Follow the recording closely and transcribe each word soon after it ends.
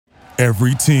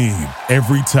Every team,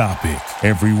 every topic,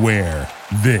 everywhere.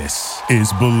 This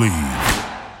is Believe.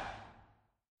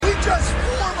 We just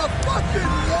form a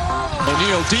fucking wall.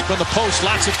 O'Neal deep in the post,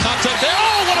 lots of contact there.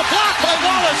 Oh, what a block by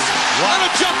Wallace! What a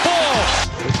jump ball!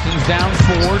 Pistons down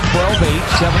 4, 12-8,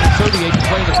 7:38 to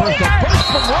play in the first. A burst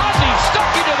from Rodney, stuck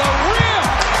into the rim.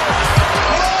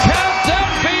 Count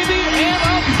that baby and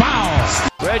a foul.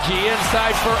 Reggie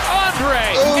inside for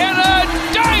Andre and a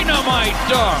dynamite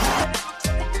dunk.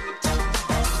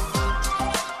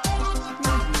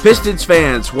 Pistons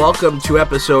fans, welcome to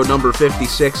episode number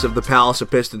 56 of the Palace of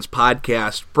Pistons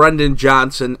podcast. Brendan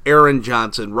Johnson, Aaron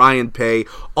Johnson, Ryan Pay,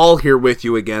 all here with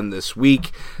you again this week.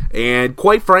 And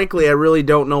quite frankly, I really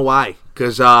don't know why,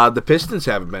 because the Pistons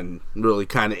haven't been really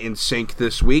kind of in sync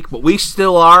this week, but we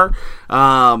still are.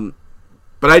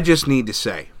 But I just need to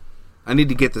say, I need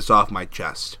to get this off my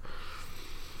chest.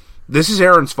 This is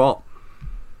Aaron's fault.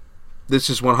 This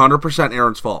is 100%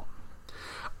 Aaron's fault.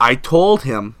 I told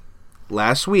him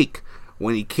last week,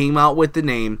 when he came out with the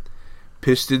name,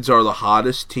 Pistons are the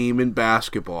hottest team in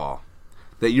basketball,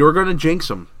 that you're going to jinx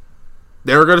them.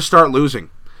 They're going to start losing.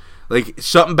 Like,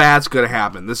 something bad's going to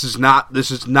happen. This is not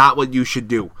what you should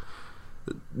do.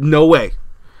 No way.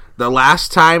 The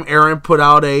last time Aaron put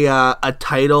out a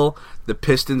title, the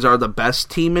Pistons are the best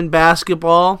team in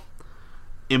basketball,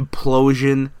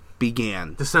 implosion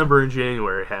began. December and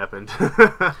January happened.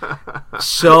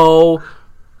 So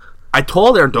I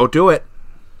told Aaron, don't do it.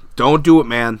 Don't do it,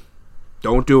 man.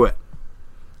 Don't do it.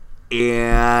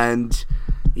 And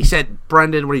he said,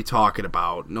 Brendan, what are you talking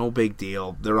about? No big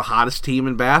deal. They're the hottest team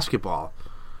in basketball.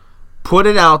 Put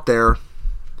it out there.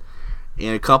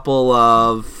 And a couple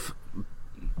of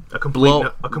A complete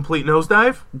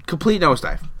nosedive? Complete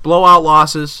nosedive. Blowout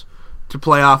losses to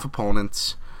playoff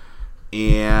opponents.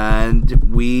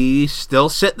 And we still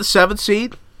sit in the 7th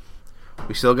seed.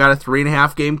 We still got a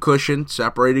 3.5 game cushion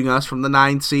separating us from the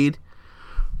 9 seed.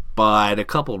 But a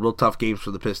couple of real tough games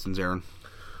for the Pistons, Aaron.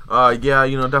 Yeah,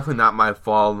 definitely not my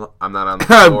fault. I'm not on the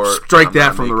court. Strike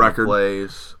that from the record.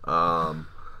 Plays.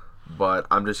 But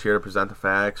I'm just here to present the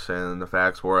facts, and the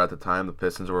facts were at the time the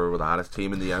Pistons were the hottest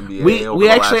team in the NBA. We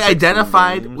actually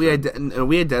identified we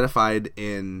identified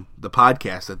in the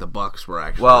podcast that the Bucks were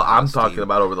actually. Well, the I'm hottest talking team.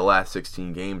 about over the last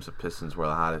 16 games, the Pistons were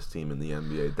the hottest team in the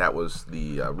NBA. That was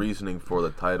the reasoning for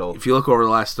the title. If you look over the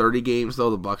last 30 games, though,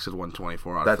 the Bucks had won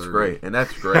 24 out of 30. That's great, and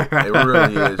that's great. It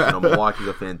really is. Milwaukee's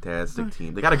a fantastic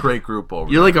team. They got a great group over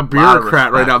there. You're like a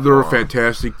bureaucrat right now. They're a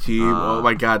fantastic team. Oh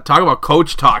my God! Talk about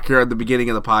coach talk here at the beginning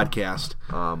of the podcast.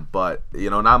 But,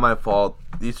 not my fault.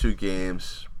 These 2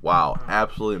 games, wow,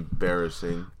 absolutely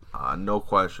embarrassing. No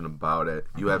question about it.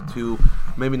 You have 2,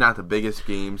 maybe not the biggest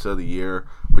games of the year,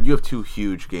 but you have 2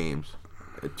 huge games.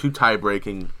 2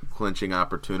 tie-breaking, clinching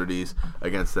opportunities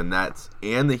against the Nets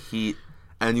and the Heat,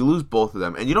 and you lose both of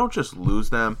them. And you don't just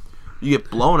lose them. You get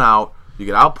blown out, you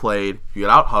get outplayed, you get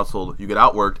out-hustled, you get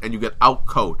outworked, and you get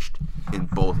out-coached in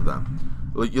both of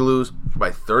them. You lose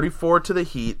by 34 to the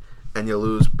Heat, and you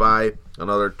lose by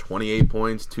another 28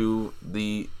 points to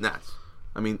the Nets.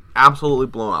 I mean, absolutely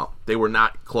blown out. They were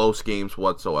not close games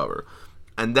whatsoever.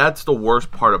 And that's the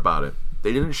worst part about it.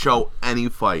 They didn't show any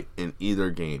fight in either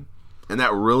game. And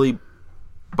that really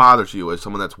bothers you as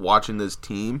someone that's watching this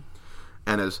team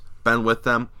and has been with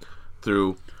them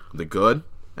through the good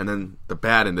and then the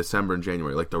bad in December and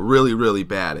January. Like the really, really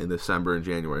bad in December and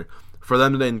January. For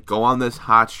them to then go on this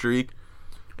hot streak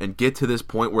and get to this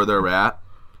point where they're at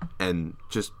and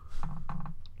just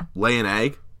lay an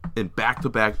egg in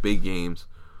back-to-back big games,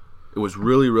 it was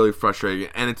really, really frustrating.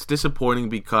 And it's disappointing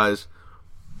because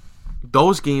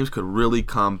those games could really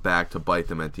come back to bite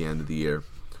them at the end of the year.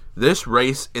 This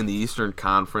race in the Eastern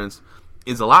Conference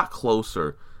is a lot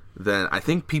closer than I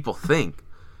think people think.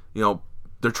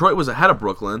 Detroit was ahead of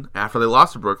Brooklyn. After they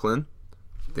lost to Brooklyn,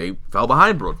 they fell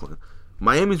behind Brooklyn.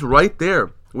 Miami's right there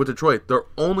with Detroit. They're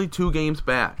only 2 games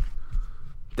back.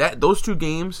 Those 2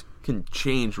 games can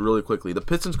change really quickly. The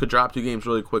Pistons could drop 2 games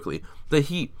really quickly. The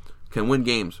Heat can win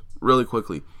games really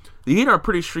quickly. The Heat are a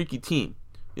pretty streaky team.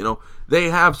 They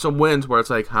have some wins where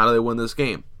it's like, how do they win this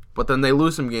game? But then they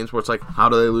lose some games where it's like, how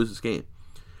do they lose this game?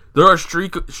 They're a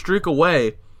streak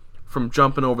away from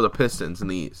jumping over the Pistons in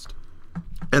the East.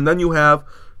 And then you have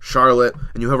Charlotte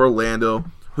and you have Orlando,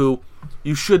 who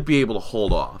you should be able to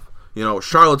hold off.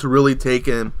 Charlotte's really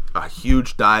taken a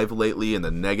huge dive lately in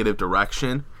the negative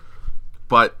direction.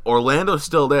 But Orlando's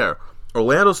still there.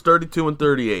 Orlando's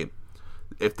 32-38.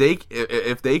 If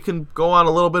they can go on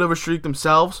a little bit of a streak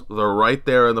themselves, they're right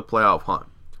there in the playoff hunt.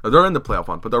 They're in the playoff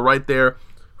hunt, but they're right there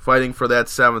fighting for that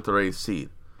 7th or 8th seed.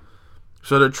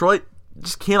 So Detroit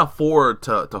just can't afford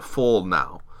to fold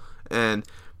now. And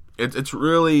it's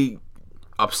really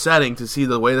upsetting to see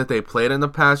the way that they played in the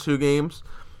past 2 games.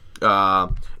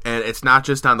 And it's not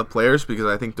just on the players, because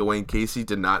I think Dwayne Casey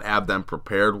did not have them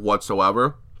prepared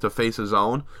whatsoever to face his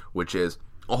own, which is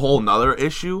a whole nother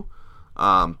issue,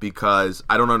 because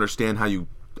I don't understand how you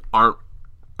aren't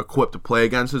equipped to play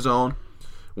against his own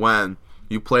when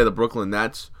you play the Brooklyn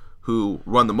Nets, who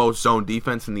run the most zone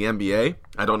defense in the NBA.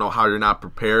 I don't know how you're not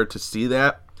prepared to see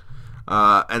that.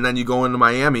 And then you go into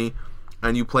Miami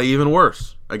and you play even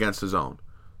worse against his own.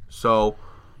 So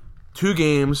 2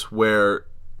 games where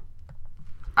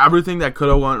everything that could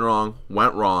have went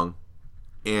wrong,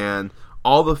 and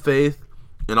all the faith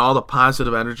and all the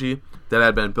positive energy that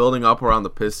had been building up around the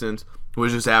Pistons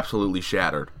was just absolutely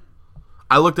shattered.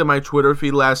 I looked at my Twitter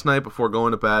feed last night before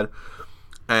going to bed,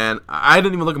 and I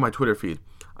didn't even look at my Twitter feed.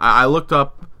 I looked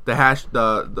up the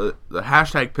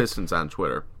hashtag Pistons on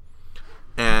Twitter,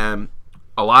 and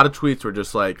a lot of tweets were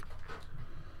just like,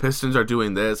 Pistons are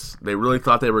doing this. They really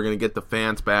thought they were going to get the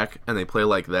fans back, and they play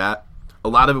like that. A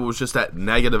lot of it was just that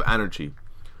negative energy.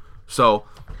 So,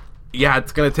 yeah,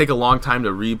 it's going to take a long time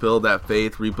to rebuild that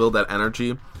faith, rebuild that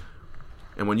energy.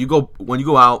 And when you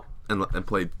go out and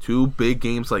play 2 big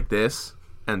games like this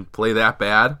and play that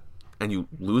bad, and you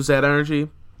lose that energy,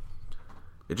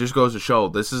 it just goes to show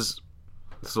this is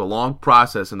a long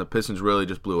process, and the Pistons really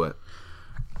just blew it.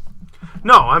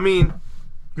 No, I mean,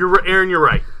 Aaron, you're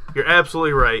right. You're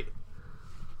absolutely right.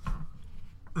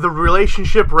 The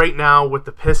relationship right now with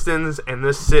the Pistons and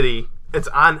this city, it's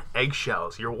on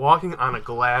eggshells. You're walking on a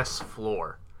glass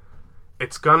floor.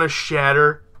 It's going to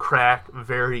shatter, crack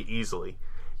very easily.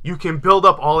 You can build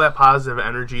up all that positive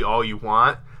energy all you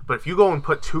want, but if you go and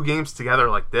put 2 games together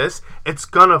like this, it's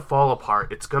going to fall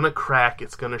apart. It's going to crack.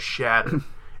 It's going to shatter.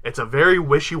 It's a very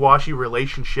wishy-washy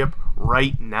relationship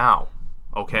right now,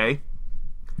 okay?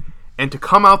 And to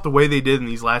come out the way they did in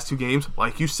these last 2 games,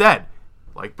 like you said,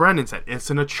 like Brendan said, it's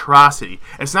an atrocity.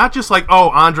 It's not just like, oh,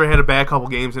 Andre had a bad couple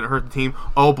games and it hurt the team.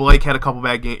 Oh, Blake had a couple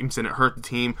bad games and it hurt the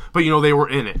team. But, they were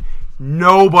in it.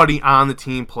 Nobody on the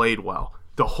team played well.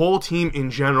 The whole team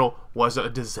in general was a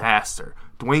disaster.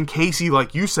 Dwayne Casey,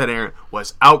 like you said, Aaron,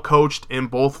 was outcoached in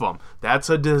both of them. That's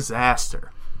a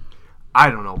disaster. I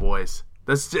don't know, boys.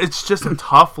 It's just a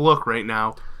tough look right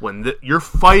now when you're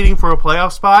fighting for a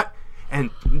playoff spot. And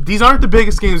these aren't the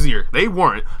biggest games of the year. They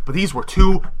weren't. But these were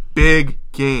 2 big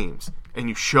games, and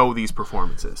you show these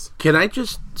performances. Can I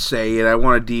just say, and I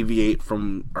want to deviate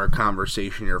from our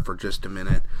conversation here for just a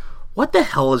minute, what the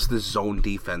hell is this zone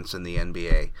defense in the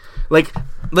NBA? Like,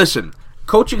 listen,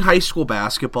 coaching high school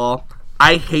basketball,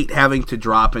 I hate having to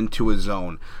drop into a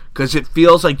zone because it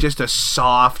feels like just a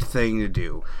soft thing to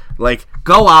do. Like,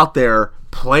 go out there,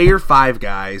 play your 5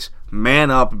 guys,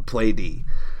 man up, and play D.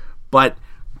 But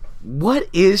what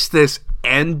is this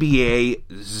NBA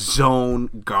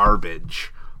zone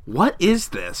garbage? What is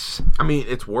this? I mean,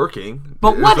 it's working.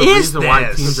 But what is this?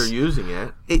 Why teams are using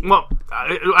it. Well,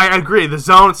 I agree.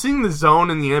 Seeing the zone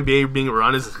in the NBA being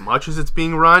run as much as it's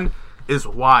being run is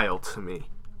wild to me.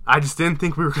 I just didn't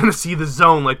think we were going to see the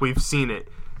zone like we've seen it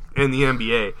in the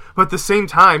NBA. But at the same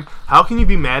time, how can you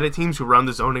be mad at teams who run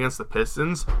the zone against the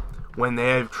Pistons when they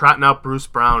have trotting out Bruce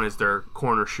Brown as their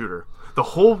corner shooter? The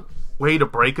whole way to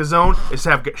break a zone is to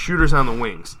have shooters on the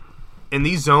wings. In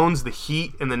these zones, the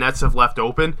Heat and the Nets have left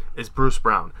open is Bruce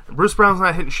Brown. And Bruce Brown's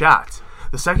not hitting shots.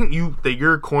 The second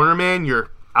your corner man,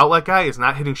 your outlet guy, is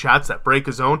not hitting shots that break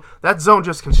a zone, that zone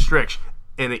just constricts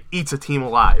and it eats a team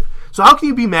alive. So how can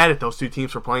you be mad at those 2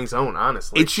 teams for playing zone,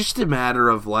 honestly? It's just a matter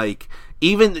of, like,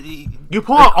 even... You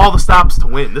pull out all the stops to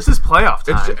win. This is playoff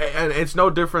time. And it's no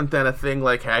different than a thing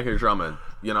like Hackett Drummond.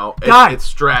 Guys, it's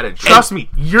strategy. Trust me,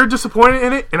 you're disappointed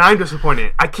in it, and I'm disappointed in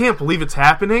it. I can't believe it's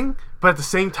happening, but at the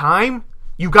same time,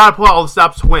 you got to pull out all the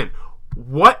stops to win.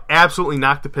 What absolutely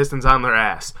knocked the Pistons on their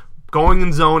ass? Going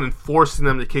in zone and forcing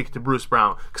them to kick it to Bruce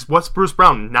Brown. Because what's Bruce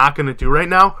Brown not going to do right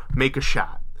now? Make a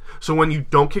shot. So when you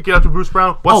don't kick it out to Bruce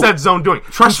Brown, what's that zone doing?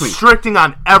 Constricting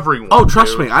on everyone. Oh,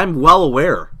 trust me, I'm well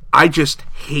aware. I just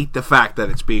hate the fact that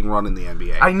it's being run in the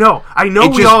NBA. I know. It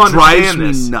We all understand drives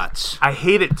this. me nuts. I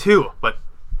hate it too, but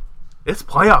it's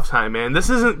playoff time, man. This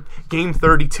isn't game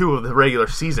 32 of the regular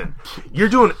season. You're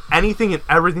doing anything and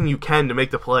everything you can to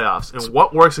make the playoffs. And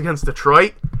what works against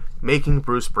Detroit? Making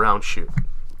Bruce Brown shoot.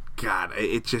 God,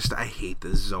 I hate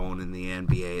the zone in the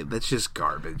NBA. That's just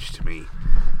garbage to me.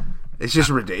 It's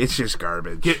just ridiculous. It's just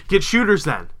garbage. Get shooters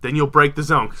then. Then you'll break the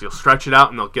zone because you'll stretch it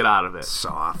out and they'll get out of it.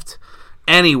 Soft.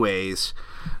 Anyways,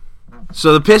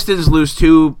 so the Pistons lose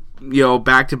 2,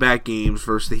 back-to-back games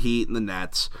versus the Heat and the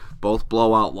Nets. Both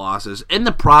blowout losses. In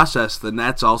the process, the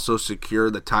Nets also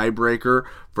secure the tiebreaker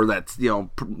for that,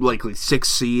 likely 6th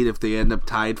seed if they end up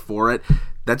tied for it.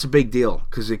 That's a big deal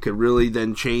because it could really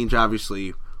then change,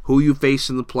 obviously, who you face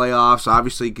in the playoffs.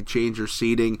 Obviously, it could change your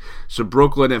seeding. So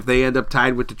Brooklyn, if they end up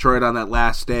tied with Detroit on that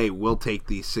last day, will take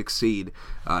the 6th seed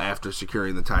after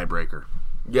securing the tiebreaker.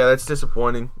 Yeah, that's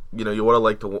disappointing. You would have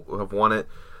liked to have won it.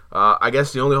 I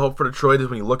guess the only hope for Detroit is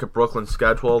when you look at Brooklyn's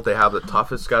schedule, they have the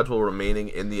toughest schedule remaining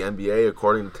in the NBA,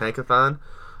 according to Tankathon.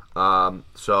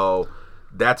 So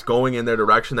that's going in their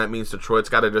direction. That means Detroit's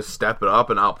got to just step it up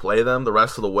and outplay them the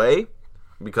rest of the way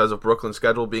because of Brooklyn's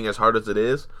schedule being as hard as it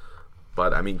is.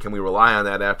 But, I mean, can we rely on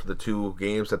that after the 2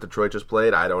 games that Detroit just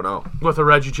played? I don't know. With a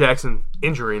Reggie Jackson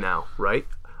injury now, right?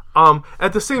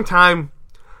 At the same time,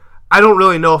 I don't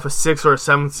really know if a 6th or a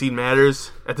 7th seed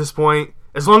matters at this point,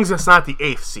 as long as it's not the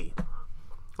 8th seed.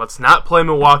 Let's not play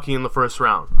Milwaukee in the first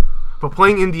round. But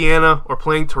playing Indiana or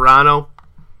playing Toronto,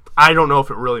 I don't know if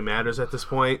it really matters at this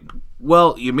point.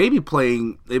 Well, you may be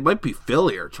playing, it might be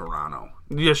Philly or Toronto.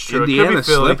 Yes, true. Indiana's it could be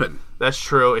Philly. slipping. That's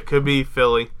true. It could be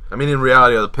Philly. I mean, in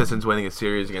reality, are the Pistons winning a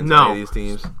series against any of these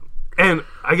teams? And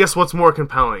I guess what's more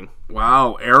compelling?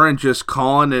 Wow, Aaron just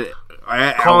calling it.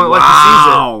 Calling it like he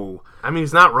sees it. I mean,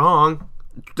 he's not wrong.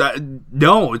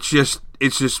 No, it's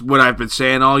just what I've been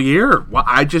saying all year. Well,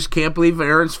 I just can't believe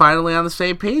Aaron's finally on the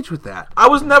same page with that. I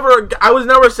was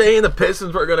never saying the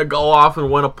Pistons were going to go off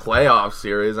and win a playoff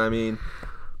series. I mean,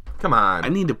 come on. I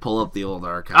need to pull up the old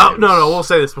archives. Oh, no, we'll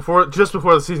say this. Just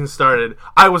before the season started,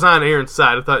 I was on Aaron's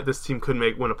side. I thought this team could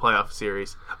win a playoff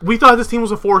series. We thought this team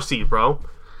was a 4 seed, bro.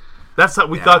 That's what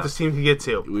we thought this team could get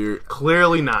to. We're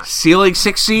clearly not. Ceiling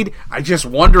 6 seed? I just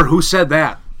wonder who said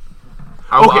that.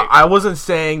 I wasn't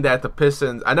saying that the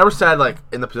Pistons... I never said,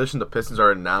 in the position the Pistons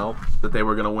are in now, that they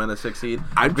were going to win a 6 seed.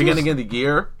 Beginning of the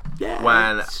year,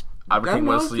 when everything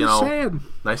was,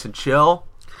 nice and chill,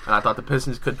 and I thought the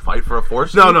Pistons could fight for a 4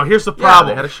 seed. No, here's the problem.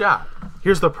 Yeah, they had a shot.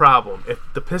 Here's the problem. If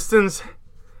the Pistons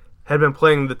had been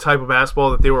playing the type of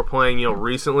basketball that they were playing,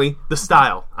 recently, the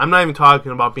style. I'm not even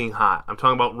talking about being hot. I'm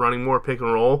talking about running more pick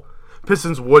and roll.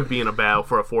 Pistons would be in a battle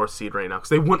for a 4th seed right now, because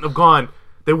they wouldn't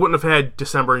have had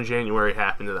December and January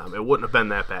happen to them. It wouldn't have been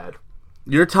that bad.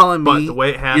 You're telling me, but the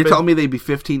way it happened, you're telling me they'd be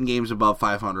 15 games above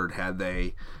 500 had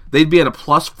they'd be at a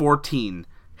plus 14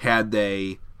 had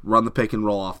they run the pick and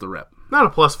roll off the rip. Not a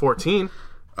plus 14,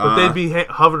 but they'd be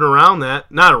hovering around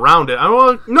that, not around it.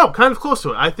 No, kind of close to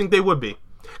it. I think they would be,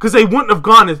 because they wouldn't have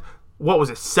gone as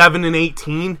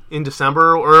 7-18 in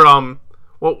December, or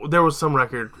there was some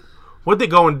record. What did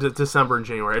they go into December and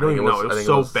January? I don't even know. It was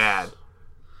so bad.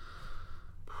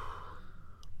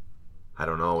 I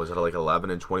don't know. Was it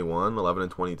 11-21,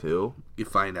 11-22? You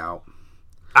find out.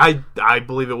 I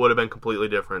believe it would have been completely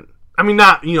different. I mean,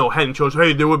 not head and shoulders.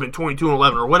 Hey, there would have been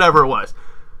 22-11 or whatever it was.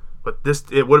 But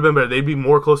it would have been better. They'd be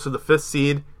more close to the 5th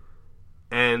seed,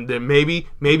 and then maybe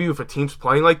if a team's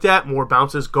playing like that, more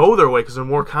bounces go their way because they're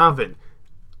more confident.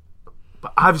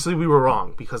 But obviously, we were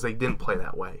wrong because they didn't play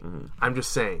that way. Mm-hmm. I'm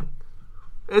just saying,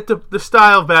 the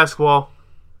style of basketball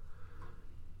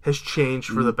has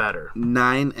changed for the better.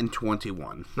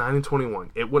 9-21. 9-21.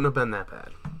 It wouldn't have been that bad.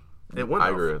 It wouldn't. I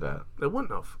agree with that. It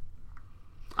wouldn't have.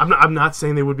 I'm not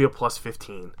saying they would be a plus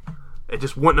 15. It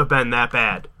just wouldn't have been that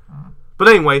bad. But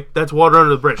anyway, that's water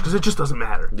under the bridge because it just doesn't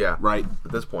matter. Yeah, right.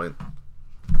 At this point,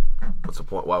 what's the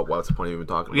point? What's the point of even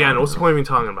talking about it? Yeah, what's the point of even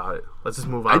talking about it? Let's just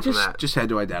move on from that. I just had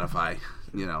to identify.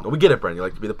 We get it, Brent. You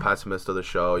like to be the pessimist of the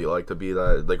show. You like to be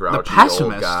the grouchy pessimist.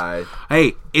 Old guy.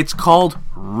 Hey, it's called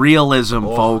realism,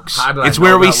 folks. It's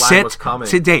where we sit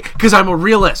today. Because I'm a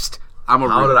realist. How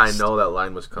did I know that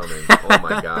line was coming? Oh,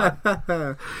 my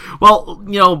God.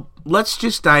 Well, let's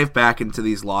just dive back into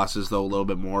these losses, though, a little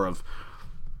bit more of...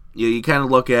 You kind of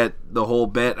look at the whole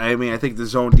bit. I mean, I think the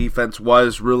zone defense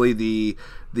was really the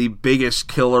biggest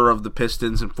killer of the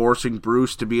Pistons and forcing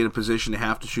Bruce to be in a position to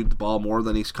have to shoot the ball more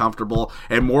than he's comfortable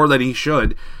and more than he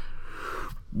should.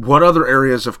 What other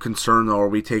areas of concern, though, are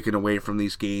we taking away from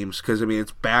these games? Because, I mean,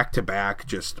 it's back-to-back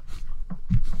just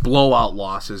blowout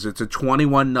losses. It's a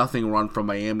 21-0 run from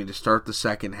Miami to start the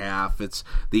second half. It's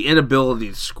the inability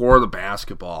to score the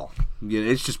basketball.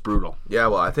 It's just brutal. Yeah,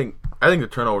 well, I think the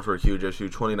turnovers were a huge issue.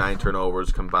 29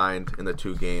 turnovers combined in the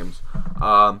 2 games.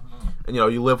 And,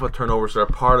 you live with turnovers that are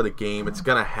part of the game. It's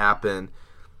going to happen.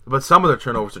 But some of the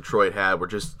turnovers Detroit had were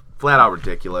just flat out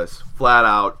ridiculous. Flat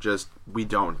out just, we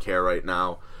don't care right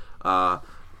now. I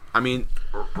mean,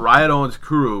 Riot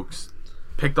Owens-Kurucs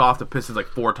picked off the Pistons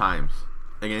 4 times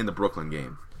in the Brooklyn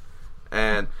game.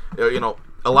 And,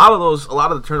 a lot of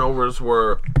the turnovers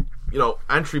were,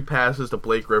 entry passes to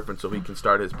Blake Griffin so he can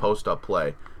start his post-up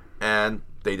play. And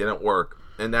they didn't work.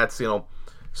 And that's,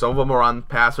 some of them are on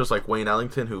passers like Wayne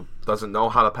Ellington, who doesn't know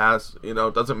how to pass,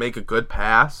 doesn't make a good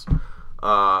pass.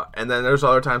 And then there's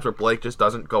other times where Blake just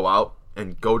doesn't go out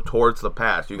and go towards the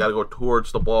pass. You got to go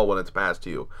towards the ball when it's passed to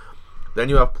you. Then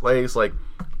you have plays like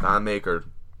Don Maker,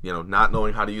 not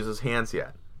knowing how to use his hands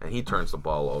yet, and he turns the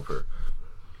ball over.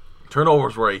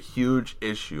 Turnovers were a huge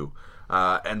issue,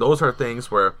 and those are things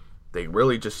where they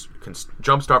really just can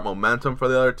jumpstart momentum for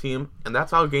the other team, and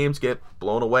that's how games get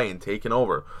blown away and taken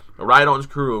over. Rydon's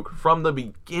crew, from the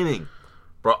beginning,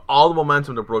 brought all the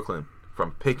momentum to Brooklyn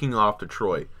from picking off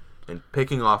Detroit and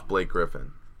picking off Blake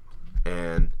Griffin.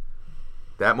 And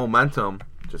that momentum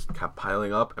just kept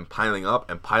piling up and piling up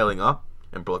and piling up,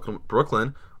 and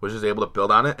Brooklyn was just able to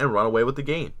build on it and run away with the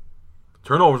game.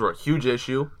 Turnovers were a huge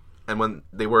issue, and when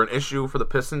they were an issue for the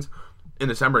Pistons in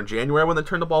December and January when they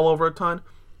turned the ball over a ton,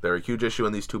 they're a huge issue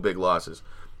in these two big losses.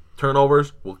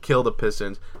 Turnovers will kill the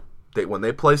Pistons. When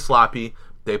they play sloppy,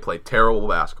 they play terrible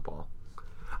basketball.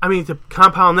 I mean, to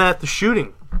compound that, the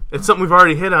shooting. It's something we've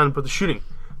already hit on, but the shooting.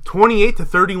 28 to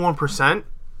 31%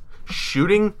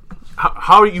 shooting.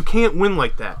 How you can't win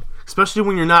like that, especially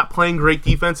when you're not playing great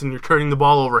defense and you're turning the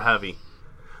ball over heavy.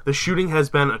 The shooting has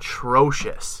been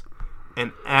atrocious.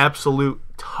 An absolute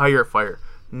tire fire.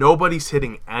 Nobody's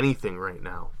hitting anything right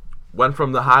now. Went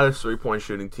from the hottest three-point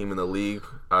shooting team in the league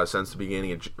since the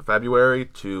beginning of February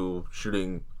to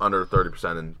shooting under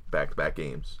 30% in back-to-back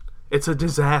games. It's a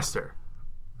disaster.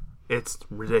 It's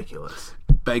ridiculous.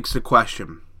 Begs the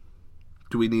question,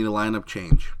 do we need a lineup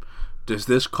change? Does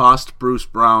this cost Bruce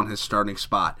Brown his starting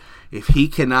spot? If he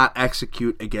cannot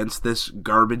execute against this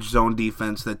garbage zone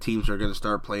defense that teams are going to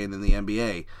start playing in the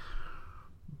NBA,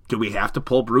 do we have to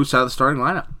pull Bruce out of the starting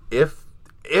lineup?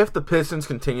 If the Pistons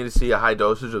continue to see a high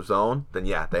dosage of zone, then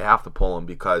yeah, they have to pull him,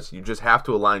 because you just have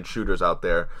to align shooters out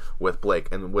there with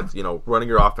Blake, and with running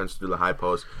your offense through the high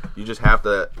post, you just have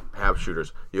to have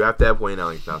shooters. You have to have Wayne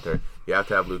Ellington out there. You have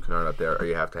to have Luke Kennard out there, or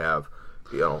you have to have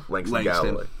Langston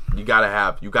Galloway. You gotta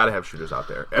have shooters out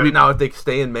there. I mean, now if they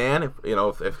stay in man,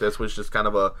 if this was just kind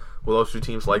of those two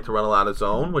teams like to run a lot of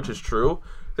zone, which is true,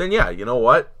 then yeah, you know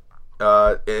what?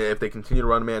 If they continue to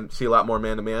run see a lot more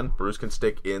man-to-man, Bruce can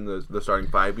stick in the starting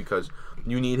five, because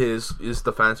you need his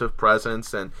defensive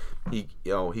presence, and he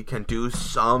can do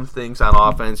some things on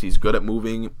offense. He's good at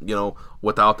moving,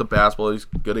 without the basketball. He's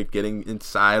good at getting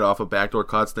inside off of backdoor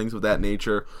cuts, things of that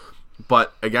nature.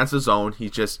 But against the zone, he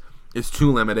just is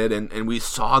too limited, and we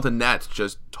saw the Nets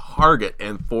just target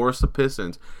and force the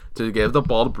Pistons to give the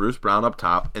ball to Bruce Brown up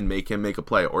top and make him make a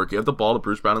play, or give the ball to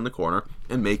Bruce Brown in the corner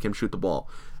and make him shoot the ball.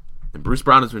 And Bruce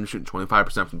Brown has been shooting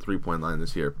 25% from the three-point line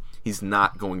this year. He's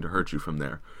not going to hurt you from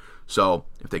there. So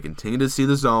if they continue to see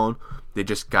the zone, they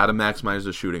just got to maximize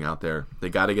the shooting out there. They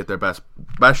got to get their best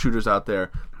shooters out there,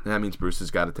 and that means Bruce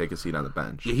has got to take a seat on the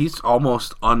bench. He's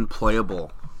almost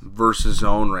unplayable versus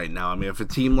zone right now. I mean, if a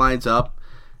team lines up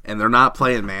and they're not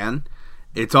playing man,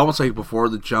 it's almost like before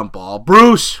the jump ball,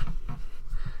 Bruce!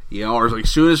 Or like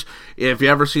soon as, if you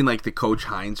ever seen like the Coach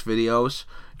Hines videos,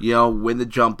 when the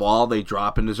jump ball, they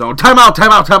drop into zone.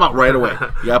 Timeout, right away.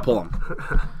 You gotta pull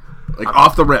them.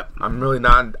 Off the rip. I'm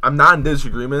not in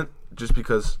disagreement, just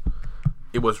because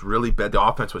it was really bad. The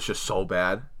offense was just so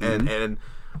bad. Mm-hmm. And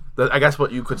I guess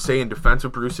what you could say in defense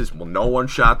of Bruce is, no one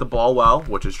shot the ball well,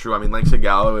 which is true. I mean, Langston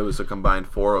Galloway was a combined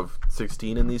 4 of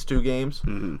 16 in these two games.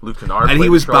 Mm-hmm. Luke Kennard, and he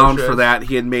was bound for that.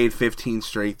 He had made 15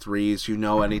 straight threes.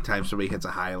 Anytime somebody hits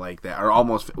a high like that, or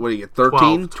almost, what do you get,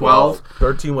 13? 12?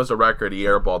 13 was a record. He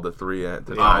airballed the 3 at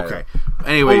the time. Okay.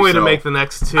 Anyway, only to make the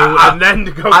next 2, and then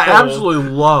to go. I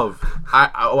absolutely love.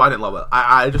 I didn't love it.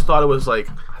 I just thought it was I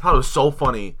thought it was so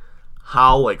funny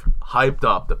how hyped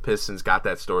up the Pistons got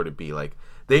that story to be.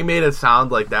 They made it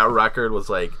sound like that record was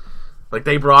like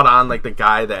they brought on the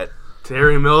guy that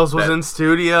Terry Mills was in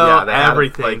studio. Yeah,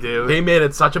 everything, dude. They made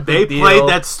it such a big deal. They played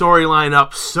that storyline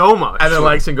up so much. And then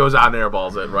Langston goes out and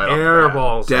airballs it right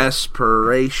off the bat.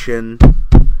 Desperation.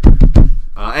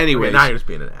 Anyways, now you're just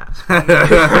being an ass.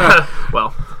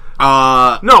 Well,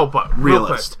 no, but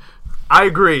realist. I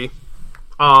agree.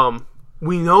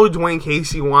 We know Dwayne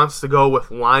Casey wants to go with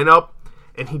lineup,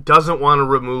 and he doesn't want to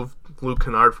remove Luke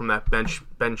Kennard from that bench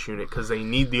unit because they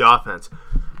need the offense.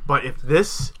 But if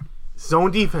this zone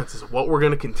defense is what we're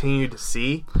going to continue to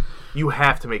see, you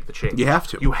have to make the change. You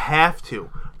have to.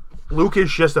 Luke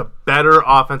is just a better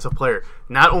offensive player.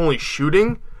 Not only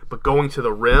shooting, but going to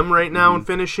the rim right now and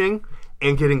finishing,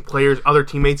 and getting other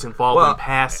teammates involved in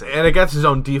passing. And against his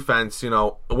own defense,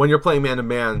 when you're playing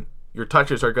man-to-man, your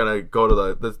touches are going to go to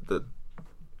the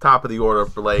top of the order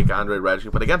for Andre, Reggie,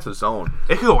 but against the zone,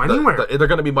 it could go anywhere. They're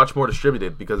going to be much more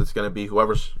distributed, because it's going to be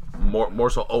whoever's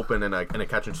more so open in a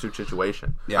catch and shoot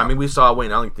situation. Yeah. I mean, we saw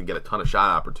Wayne Ellington get a ton of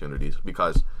shot opportunities,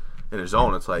 because in his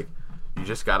zone, it's you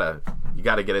just gotta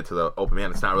get it to the open man.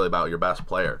 It's not really about your best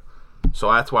player.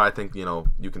 So that's why I think,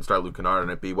 you can start Luke Kennard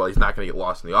and it be, well, he's not going to get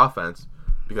lost in the offense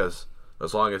because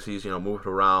as long as he's, moving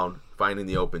around, finding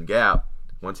the open gap,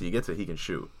 once he gets it, he can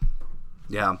shoot.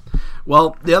 Yeah.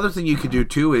 Well, the other thing you could do,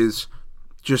 too, is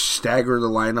just stagger the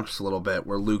lineups a little bit,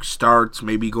 where Luke starts,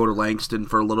 maybe go to Langston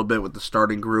for a little bit with the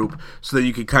starting group, so that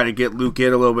you can kind of get Luke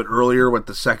in a little bit earlier with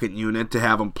the second unit to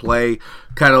have him play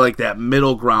kind of like that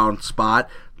middle ground spot,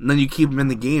 and then you keep him in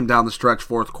the game down the stretch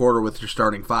fourth quarter with your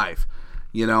starting five.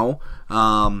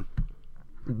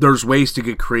 There's ways to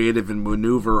get creative and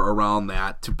maneuver around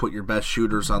that to put your best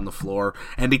shooters on the floor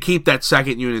and to keep that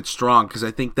second unit strong, because I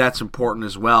think that's important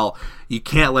as well. You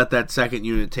can't let that second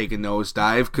unit take a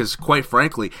nosedive because, quite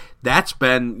frankly, that's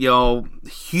been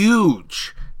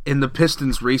huge in the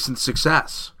Pistons' recent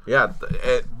success. Yeah,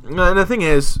 and the thing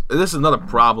is, this is another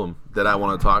problem that I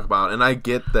want to talk about, and I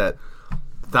get that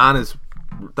Thon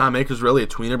Maker's really a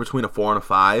tweener between a 4 and a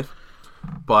 5,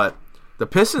 but the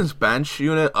Pistons bench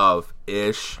unit of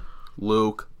Ish,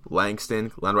 Luke,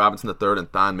 Langston, Glenn Robinson III,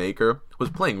 and Thon Maker was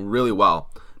playing really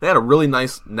well. They had a really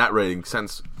nice net rating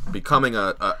since becoming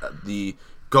the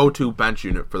go-to bench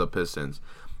unit for the Pistons.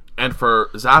 And for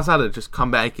Zaza to just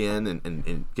come back in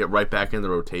and get right back in the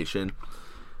rotation,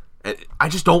 I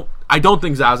don't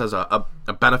think Zaza's a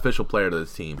beneficial player to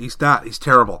this team. He's not. He's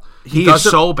terrible. He is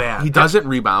so bad. He doesn't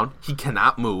rebound. He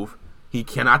cannot move. He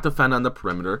cannot defend on the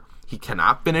perimeter. He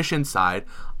cannot finish inside.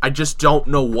 I just don't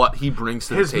know what he brings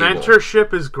to the table. His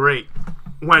mentorship is great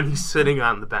when he's sitting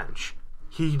on the bench.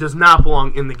 He does not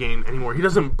belong in the game anymore. He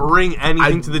doesn't bring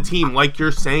anything to the team like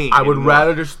you're saying. I would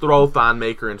rather just throw Thon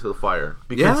Maker into the fire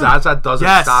because Zaza doesn't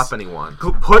stop anyone.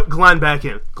 Put Glenn back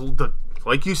in.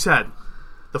 Like you said,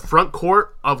 the front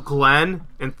court of Glenn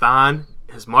and Thon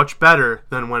is much better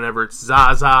than whenever it's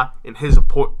Zaza and his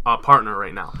partner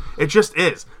right now. It just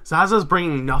is. Zaza's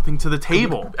bringing nothing to the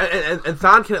table. And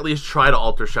Thon can at least try to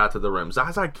alter shot to the rim.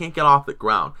 Zaza can't get off the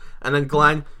ground. And then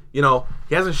Glenn, he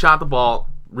hasn't shot the ball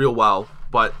real well,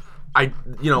 but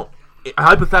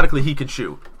hypothetically he can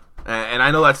shoot. And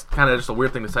I know that's kind of just a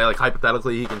weird thing to say, like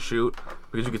hypothetically he can shoot,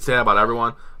 because you could say that about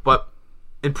everyone. But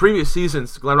in previous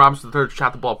seasons, Glenn Robinson III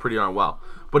shot the ball pretty darn well.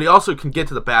 But he also can get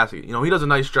to the basket. He does a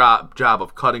nice job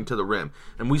of cutting to the rim.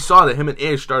 And we saw that him and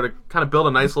Ish started to kind of build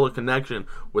a nice little connection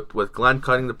with Glenn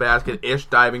cutting the basket, Ish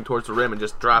diving towards the rim and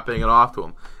just dropping it off to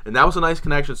him. And that was a nice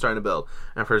connection starting to build.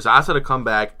 And for Zaza to come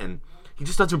back, and he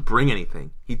just doesn't bring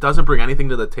anything. He doesn't bring anything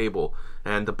to the table.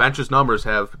 And the bench's numbers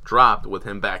have dropped with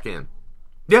him back in.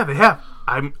 Yeah, they have.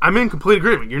 I'm in complete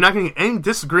agreement. You're not going to get any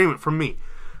disagreement from me.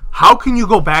 How can you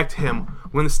go back to him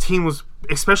when this team was,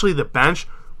 especially the bench,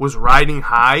 was riding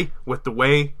high with the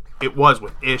way it was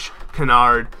with Ish,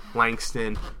 Kennard,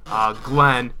 Langston,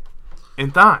 Glenn,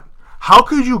 and Thon? How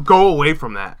could you go away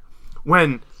from that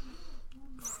when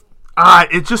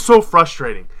it's just so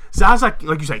frustrating? Zaza,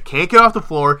 like you said, can't get off the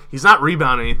floor. He's not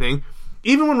rebounding anything.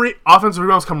 Even when offensive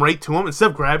rebounds come right to him,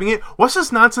 instead of grabbing it, what's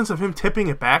this nonsense of him tipping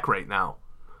it back right now?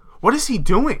 What is he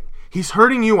doing? He's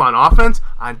hurting you on offense,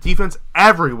 on defense,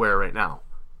 everywhere right now.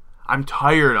 I'm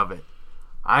tired of it.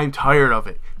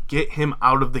 Get him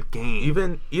out of the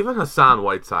game. Even Hassan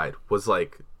Whiteside was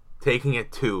like taking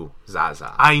it to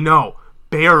Zaza. I know.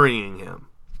 Burying him.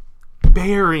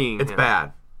 It's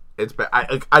bad. It's bad.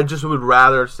 I just would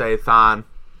rather say, Thon,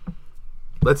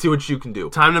 let's see what you can do.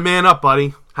 Time to man up,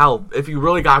 buddy. Hell, if you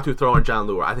really got to throw in John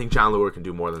Lure, I think John Lure can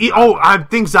do more than Zaza. I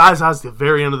think Zaza's the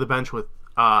very end of the bench with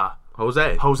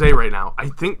Jose right now. I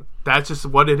think that's just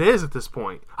what it is at this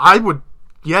point. I would,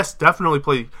 definitely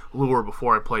play Lure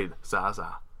before I played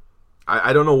Zaza.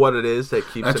 I don't know what it is that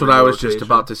keeps. That's what I was just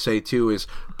about to say too. Is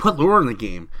put Lure in the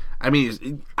game. I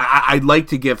mean, I'd like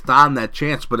to give Thon that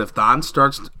chance, but if Thon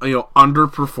starts,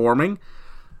 underperforming,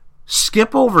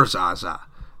 skip over Zaza.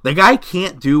 The guy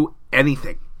can't do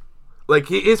anything. Like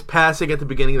his passing at the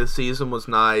beginning of the season was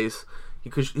nice.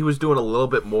 He was doing a little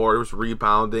bit more. He was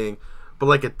rebounding, but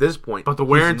like at this point, the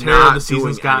wear and tear of the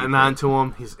season's gotten onto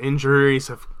him. His injuries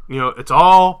have, it's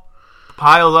all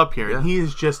piled up here, and he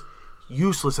is just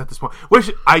useless at this point.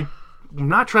 Which I'm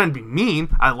not trying to be mean.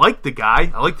 I like the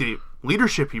guy. I like the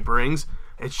leadership he brings.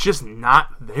 It's just not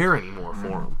there anymore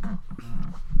for him.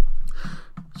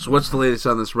 So what's the latest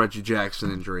on this Reggie Jackson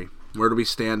injury? Where do we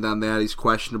stand on that? He's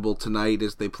questionable tonight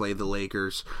as they play the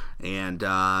Lakers. And,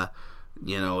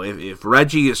 if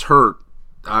Reggie is hurt,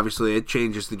 obviously it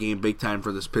changes the game big time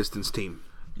for this Pistons team.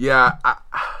 Yeah,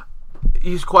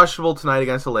 he's questionable tonight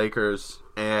against the Lakers.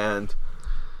 And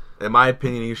in my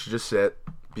opinion, he should just sit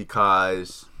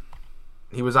because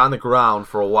he was on the ground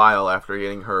for a while after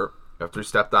getting hurt, after he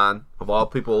stepped on, of all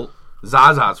people,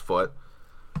 Zaza's foot.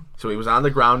 So he was on the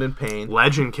ground in pain.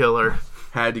 Legend killer.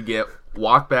 Had to get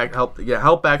walked back, get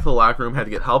help back to the locker room, had to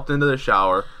get helped into the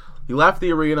shower. He left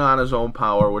the arena on his own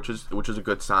power, which is a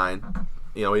good sign.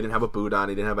 He didn't have a boot on,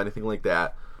 he didn't have anything like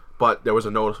that, but there was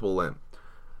a noticeable limp.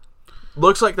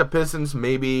 Looks like the Pistons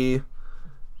maybe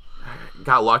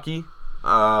got lucky,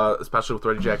 especially with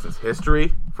Reggie Jackson's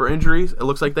history for injuries. It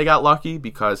looks like they got lucky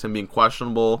because him being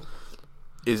questionable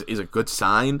is a good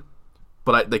sign,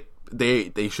 but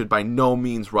they should by no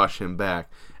means rush him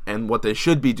back. And what they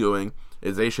should be doing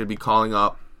is they should be calling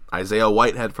up Isaiah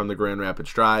Whitehead from the Grand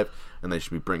Rapids Drive, and they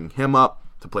should be bringing him up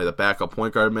to play the backup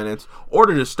point guard minutes, or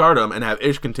to just start him and have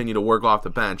Ish continue to work off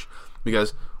the bench,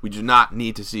 because we do not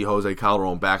need to see Jose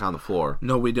Calderon back on the floor.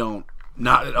 No, we don't.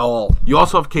 Not at all. You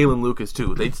also have Kalen Lucas,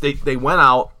 too. They went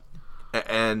out,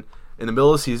 and in the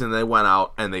middle of the season, they went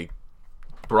out and they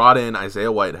brought in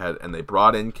Isaiah Whitehead and they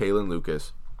brought in Kalen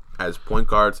Lucas as point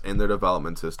guards in their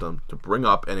development system to bring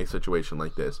up in a situation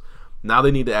like this. Now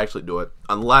they need to actually do it,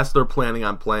 unless they're planning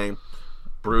on playing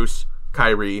Bruce,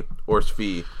 Kyrie, or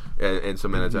Svi in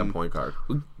some minutes at point guard.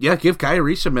 Yeah, give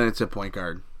Kyrie some minutes at point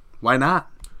guard. Why not?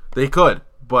 They could,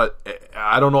 but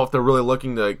I don't know if they're really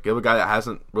looking to give a guy that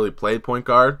hasn't really played point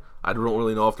guard. I don't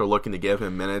really know if they're looking to give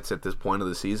him minutes at this point of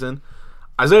the season.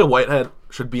 Isaiah Whitehead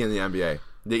should be in the NBA.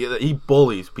 He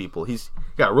bullies people. He's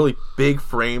got a really big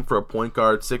frame for a point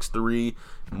guard, 6'3",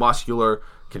 muscular,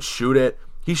 can shoot it.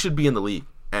 He should be in the league,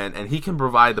 and he can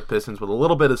provide the Pistons with a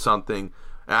little bit of something,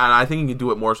 and I think he can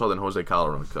do it more so than Jose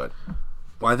Calderon could.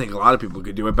 Well, I think a lot of people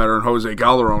could do it better than Jose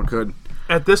Calderon could.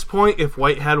 At this point, if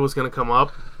Whitehead was going to come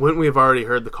up, wouldn't we have already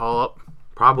heard the call up?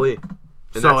 Probably.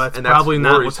 And that's probably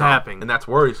not what's happening. And that's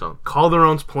worrisome.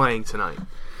 Calderon's playing tonight,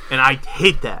 and I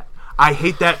hate that. I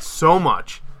hate that so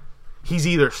much. He's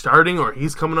either starting or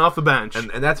he's coming off the bench. And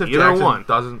that's if either Jackson one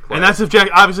doesn't play. And that's if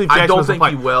Jackson doesn't play. I don't think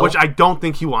he will. Which I don't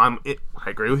think he will. I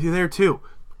agree with you there, too.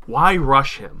 Why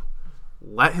rush him?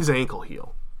 Let his ankle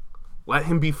heal. Let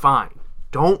him be fine.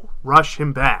 Don't rush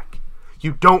him back.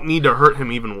 You don't need to hurt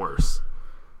him even worse.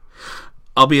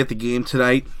 I'll be at the game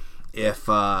tonight. If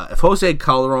Jose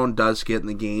Calderon does get in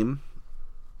the game,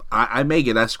 I may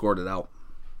get escorted out.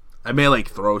 I may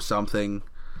throw something,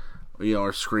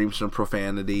 or scream some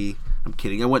profanity. I'm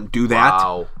kidding. I wouldn't do that.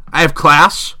 Wow. I have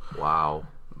class. Wow.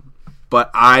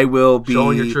 But I will be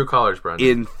showing your true colors, Brendan.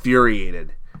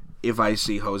 Infuriated if I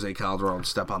see Jose Calderon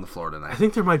step on the floor tonight. I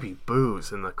think there might be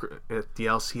boos at the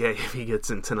LCA if he gets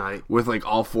in tonight. With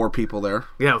all four people there?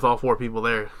 Yeah, with all four people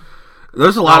there.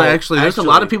 There's a lot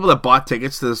of people that bought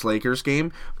tickets to this Lakers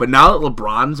game, but now that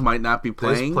LeBron's might not be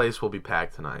playing, this place will be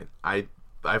packed tonight.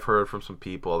 I've heard from some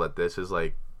people that this is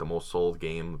the most sold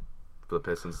game for the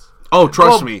Pistons. Oh,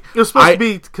 trust me. It was supposed to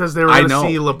be because they were going to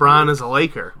see LeBron as a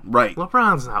Laker. Right.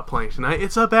 LeBron's not playing tonight.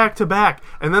 It's a back-to-back.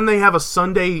 And then they have a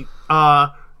Sunday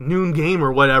noon game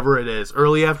or whatever it is,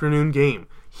 early afternoon game.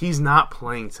 He's not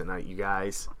playing tonight, you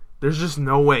guys. There's just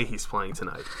no way he's playing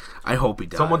tonight. I hope he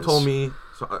does. Someone told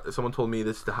me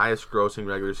this is the highest grossing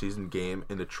regular season game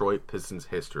in Detroit Pistons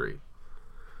history.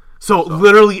 So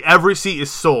literally every seat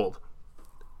is sold.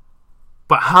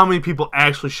 But how many people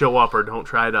actually show up or don't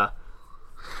try to...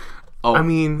 Oh, I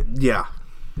mean... Yeah.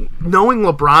 Knowing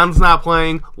LeBron's not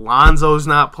playing, Lonzo's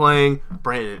not playing,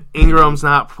 Brandon Ingram's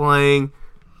not playing...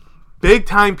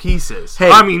 Big-time pieces. Hey,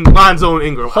 I mean, Lonzo and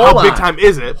Ingram. How big-time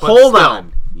is it? But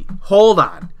Hold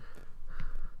on.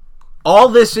 All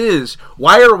this is,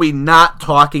 why are we not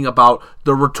talking about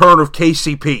the return of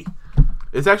KCP?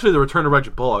 It's actually the return of Reggie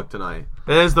Bullock tonight.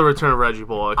 It is the return of Reggie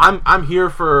Bullock. I'm here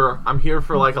for a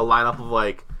lineup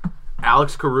of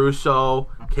Alex Caruso,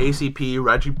 KCP,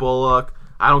 Reggie Bullock.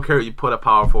 I don't care what you put at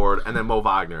power forward, and then Mo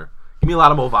Wagner. Give me a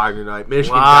lot of Mo Wagner tonight.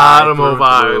 Michigan lot of Mo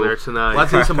Wagner tonight. Let's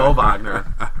see some Mo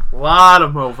Wagner. A lot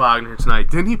of Mo Wagner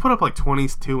tonight. Didn't he put up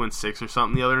 22 and 6 or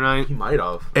something the other night? He might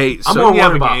have. Hey, I'm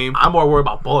more worried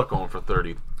about Bullock going for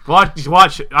 30.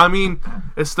 Watch. I mean,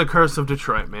 it's the curse of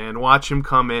Detroit, man. Watch him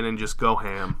come in and just go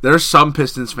ham. There's some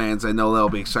Pistons fans I know that'll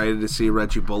be excited to see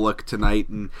Reggie Bullock tonight,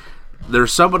 and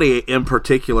there's somebody in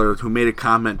particular who made a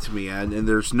comment to me, and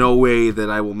there's no way that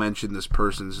I will mention this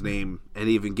person's name and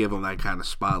even give him that kind of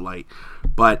spotlight.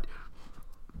 But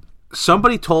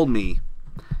somebody told me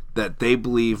that they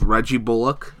believe Reggie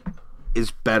Bullock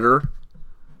is better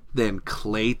than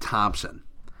Klay Thompson.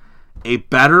 A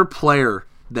better player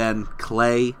than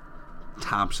Klay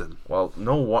Thompson. Well,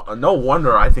 no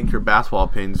wonder I think your basketball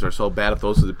opinions are so bad if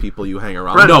those are the people you hang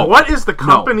around with. No. What is the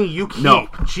company you keep? No.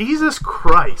 Jesus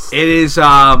Christ. It is,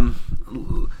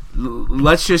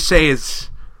 let's just say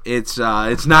it's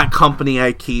not company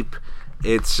I keep.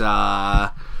 It's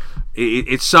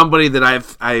somebody that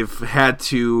I've had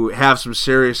to have some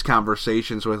serious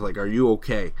conversations with, are you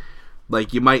okay?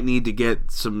 Like, you might need to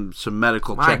get some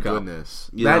medical My checkup.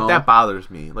 goodness. You know? That bothers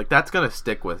me. Like, that's going to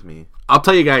stick with me. I'll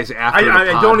tell you guys after the pod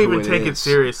I don't even who take it is.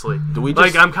 seriously. Do we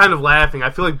like, just- I'm kind of laughing. I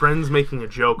feel like Brendan's making a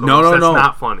joke. No, almost. no, That's no.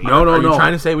 not funny. No. Are you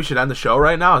trying to say we should end the show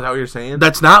right now? Is that what you're saying?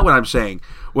 That's not what I'm saying.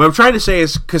 What I'm trying to say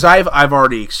is, because I've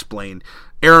already explained.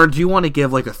 Aaron, do you want to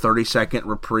give like a 30-second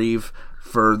reprieve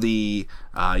for the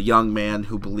young man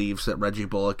who believes that Reggie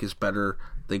Bullock is better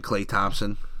than Klay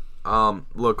Thompson?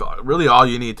 Look, really all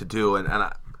you need to do,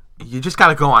 you just got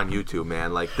to go on YouTube,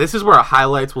 man. Like, this is where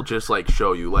highlights will just, like,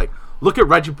 show you. Like, look at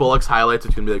Reggie Bullock's highlights.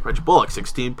 It's going to be like, Reggie Bullock,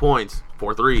 16 points,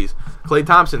 4 threes. Klay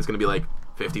Thompson's going to be like,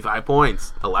 55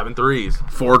 points, 11 threes.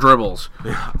 4 dribbles.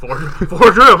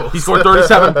 Four dribbles. He scored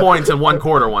 37 points in one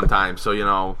quarter one time.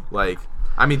 So, like,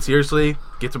 I mean, seriously,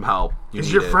 get some help.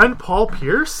 Is your friend Paul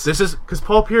Pierce? This is because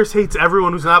Paul Pierce hates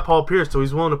everyone who's not Paul Pierce, so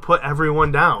he's willing to put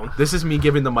everyone down. This is me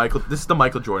giving this is the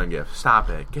Michael Jordan gift. Stop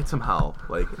it. Get some help.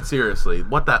 Like, seriously,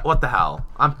 what the hell?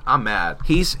 I'm mad.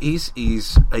 He's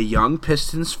a young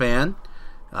Pistons fan.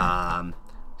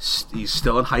 He's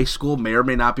still in high school. May or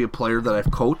may not be a player that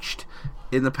I've coached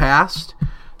in the past.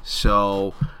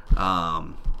 So,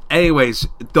 anyways,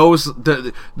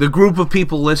 the group of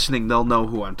people listening, they'll know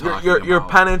who I'm talking about. Your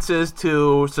penance is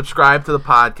to subscribe to the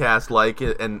podcast, like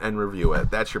it, and review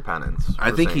it. That's your penance.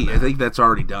 I think that's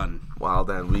already done. Well,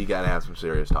 then we gotta have some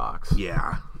serious talks.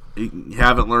 Yeah, you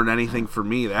haven't learned anything from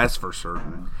me, that's for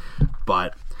certain.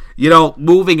 But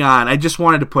moving on, I just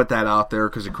wanted to put that out there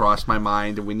because it crossed my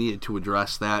mind, and we needed to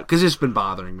address that because it's been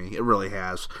bothering me. It really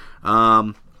has.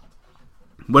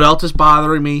 What else is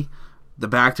bothering me? The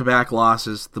back-to-back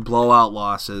losses, the blowout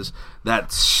losses,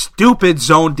 that stupid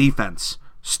zone defense.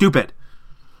 Stupid.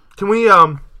 Can we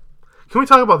talk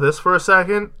about this for a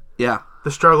second? Yeah.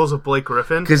 The struggles of Blake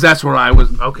Griffin? Because that's where I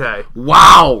was. Okay.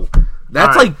 Wow.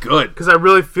 That's All right. like good. Because I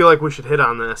really feel like we should hit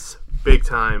on this big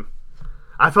time.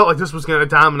 I felt like this was going to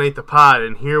dominate the pod,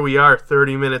 and here we are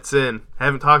 30 minutes in.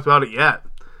 Haven't talked about it yet,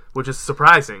 which is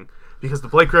surprising because the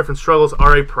Blake Griffin struggles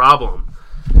are a problem.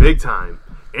 Big time.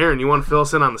 Aaron, you want to fill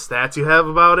us in on the stats you have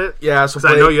about it? Yeah, so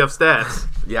Because I know you have stats.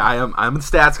 Yeah, I am. I'm the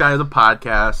stats guy of the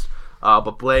podcast.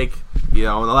 But Blake, in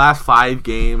the last 5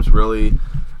 games, really,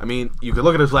 I mean, you could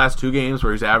look at his last 2 games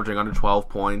where he's averaging under 12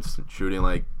 points, shooting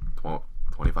like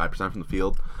 25% from the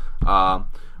field. But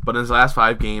in his last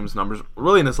 5 games,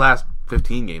 really in his last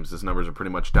 15 games, his numbers are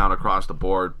pretty much down across the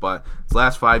board. But his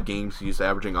last 5 games, he's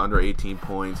averaging under 18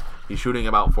 points. He's shooting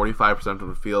about 45% from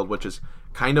the field, which is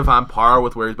kind of on par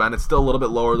with where he's been. It's still a little bit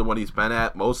lower than what he's been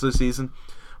at most of the season.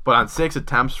 But on 6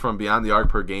 attempts from beyond the arc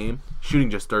per game, shooting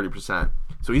just 30%.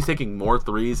 So he's taking more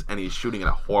threes, and he's shooting at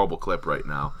a horrible clip right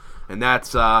now. And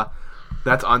that's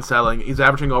unsettling. He's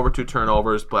averaging over 2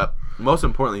 turnovers, but most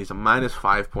importantly, he's a minus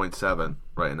 5.7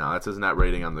 right now. That's his net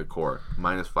rating on the court,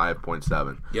 minus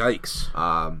 5.7.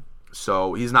 Yikes.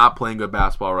 So he's not playing good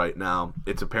basketball right now.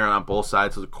 It's apparent on both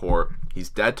sides of the court. He's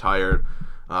dead tired.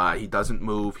 He doesn't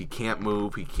move. He can't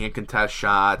move. He can't contest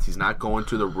shots. He's not going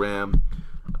to the rim.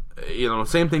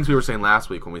 Same things we were saying last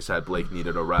week when we said Blake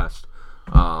needed a rest.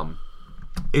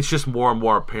 It's just more and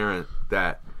more apparent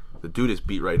that the dude is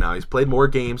beat right now. He's played more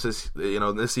games this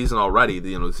season already.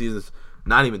 The season's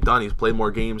not even done. He's played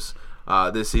more games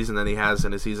this season than he has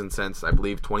in a season since, I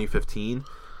believe, 2015.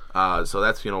 So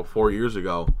that's 4 years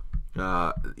ago.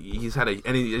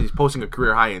 He's posting a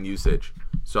career high in usage.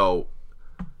 So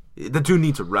the dude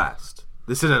needs a rest.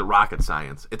 This isn't rocket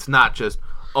science. It's not just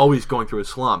he's going through a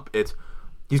slump.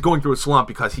 He's going through a slump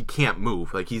because he can't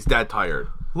move. Like, he's dead tired.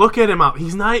 Look at him out.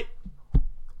 He's not.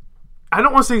 I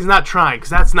don't want to say he's not trying because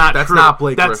that's not true. That's not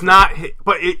Blake That's Griffin. not.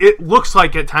 But it looks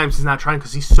like at times he's not trying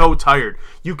because he's so tired.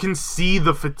 You can see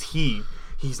the fatigue.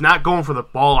 He's not going for the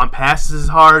ball on passes as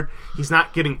hard. He's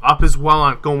not getting up as well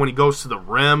on going when he goes to the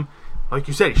rim. Like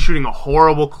you said, he's shooting a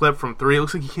horrible clip from 3. It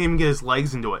looks like he can't even get his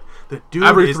legs into it. The dude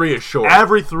Every 3 is short.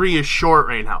 Every 3 is short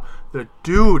right now. The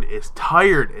dude is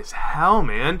tired as hell,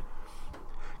 man.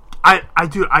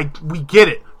 We get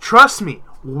it. Trust me,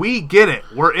 we get it.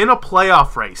 We're in a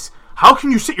playoff race. How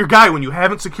can you sit your guy when you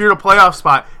haven't secured a playoff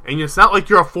spot? And it's not like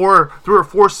you're a 3 or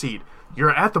 4 seed.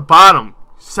 You're at the bottom,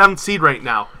 7th seed right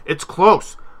now. It's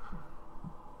close.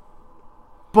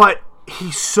 But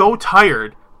he's so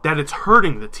tired that it's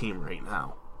hurting the team right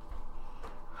now.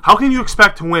 How can you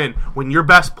expect to win when your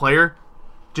best player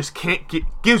just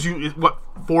gives you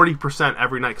 40%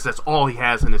 every night because that's all he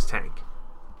has in his tank?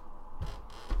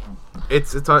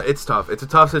 It's tough. It's a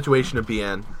tough situation to be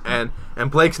in, and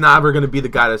Blake's never going to be the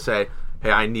guy to say,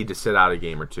 "Hey, I need to sit out a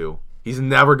game or 2." He's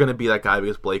never going to be that guy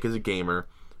because Blake is a gamer.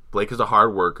 Blake is a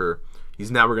hard worker.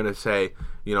 He's never going to say,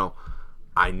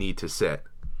 I need to sit.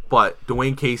 But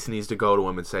Dwayne Casey needs to go to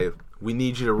him and say, we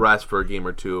need you to rest for a game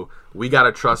or two. We got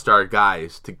to trust our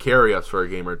guys to carry us for a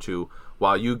game or two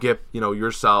while you get,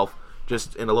 yourself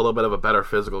just in a little bit of a better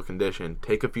physical condition.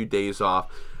 Take a few days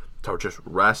off to just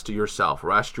rest yourself,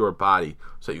 rest your body,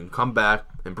 so you can come back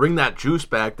and bring that juice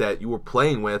back that you were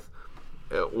playing with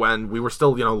when we were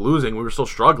still, losing, we were still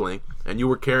struggling, and you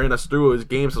were carrying us through his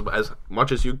games as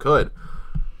much as you could.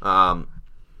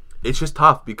 It's just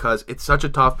tough because it's such a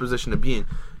tough position to be in.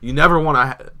 You never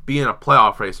want to be in a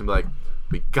playoff race and be like,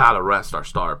 we got to rest our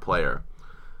star player.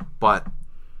 But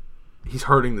he's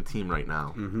hurting the team right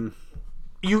now. Mm-hmm.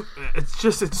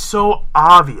 It's so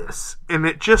obvious, and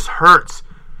it just hurts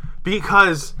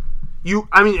because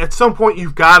at some point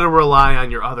you've got to rely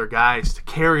on your other guys to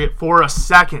carry it for a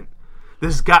second.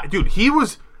 This guy, dude, he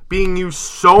was being used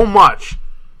so much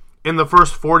in the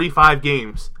first 45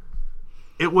 games.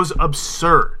 It was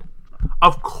absurd.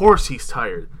 Of course he's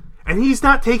tired. And he's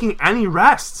not taking any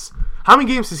rests. How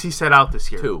many games has he set out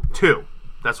this year? 2.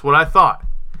 That's what I thought.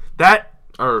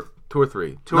 Or 2 or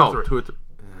 3. 2 or 3. 2 or 3.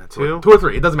 2? 2 or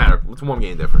 3. It doesn't matter. It's 1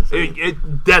 game difference.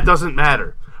 That doesn't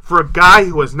matter. For a guy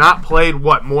who has not played,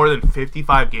 more than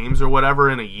 55 games or whatever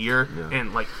in a year,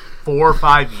 in 4 or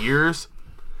 5 years,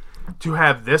 to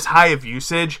have this high of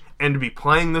usage and to be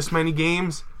playing this many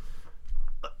games,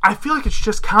 I feel like it's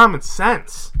just common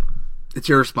sense. It's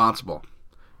irresponsible.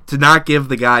 To not give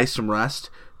the guy some rest,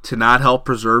 to not help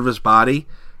preserve his body,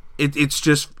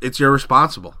 it's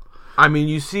irresponsible. I mean,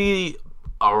 you see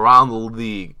around the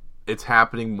league, it's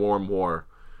happening more and more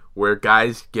where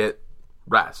guys get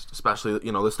rest, especially,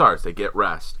 the stars, they get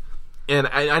rest. And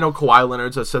I know Kawhi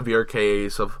Leonard's a severe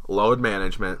case of load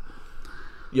management.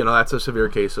 That's a severe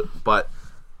case. But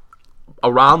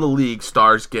around the league,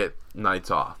 stars get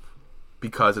nights off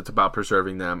because it's about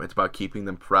preserving them. It's about keeping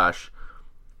them fresh.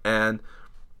 And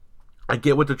I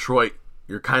get with Detroit,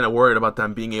 you're kind of worried about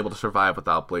them being able to survive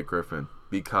without Blake Griffin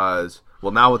because,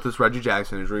 now with this Reggie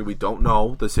Jackson injury, we don't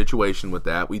know the situation with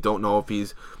that. We don't know if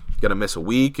he's going to miss a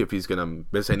week, if he's going to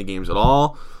miss any games at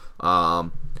all.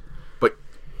 But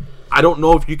I don't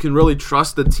know if you can really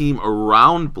trust the team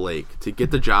around Blake to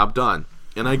get the job done.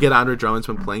 And I get Andre Drummond's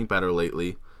been playing better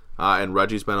lately, and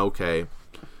Reggie's been okay.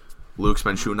 Luke's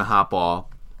been shooting a hot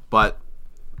ball. But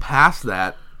past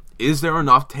that, is there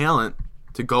enough talent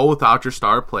to go without your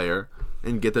star player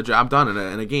and get the job done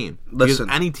in a game? Listen,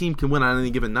 because any team can win on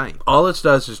any given night. All it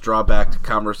does is draw back to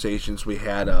conversations we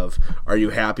had of, are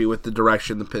you happy with the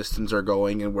direction the Pistons are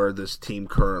going and where this team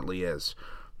currently is?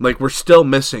 We're still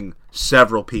missing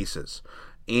several pieces.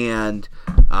 And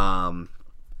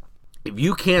if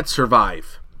you can't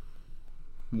survive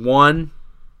 1-2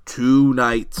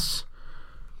 nights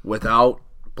without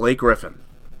Blake Griffin,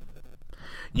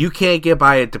 you can't get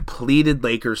by a depleted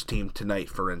Lakers team tonight,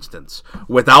 for instance,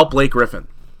 without Blake Griffin,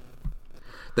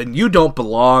 then you don't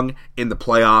belong in the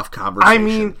playoff conversation. I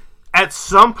mean, at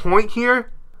some point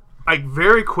here,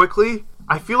 very quickly,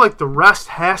 I feel like the rest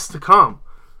has to come.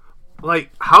 Why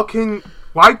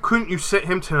couldn't you sit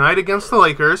him tonight against the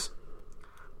Lakers,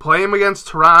 play him against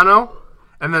Toronto,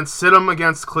 and then sit him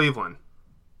against Cleveland?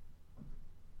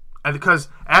 And because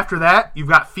after that, you've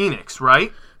got Phoenix,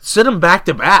 right? Sit him back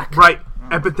to back. Right.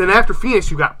 But then after Phoenix,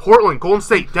 you've got Portland, Golden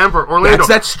State, Denver, Orlando. That's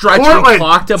that stretch Portland, we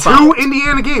talked about. 2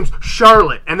 Indiana games,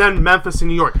 Charlotte, and then Memphis and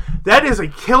New York. That is a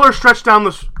killer stretch down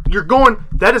the...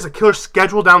 That is a killer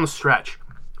schedule down the stretch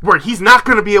where he's not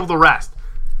going to be able to rest.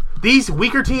 These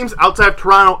weaker teams outside of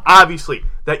Toronto, obviously,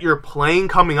 that you're playing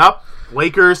coming up,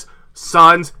 Lakers,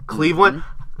 Suns, Cleveland,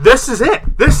 this is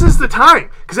it. This is the time.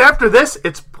 Because after this,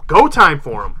 it's go time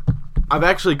for them. I've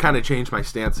actually kind of changed my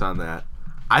stance on that.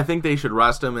 I think they should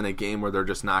rest them in a game where they're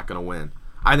just not going to win.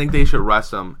 I think they should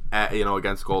rest them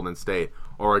against Golden State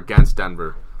or against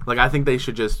Denver. I think they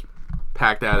should just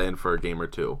pack that in for a game or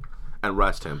two and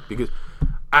rest him because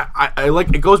I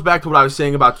it goes back to what I was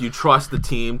saying about do you trust the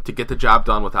team to get the job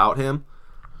done without him?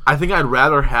 I think I'd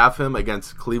rather have him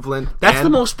against Cleveland. That's the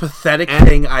most pathetic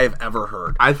thing I have ever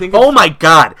heard. I think. Oh my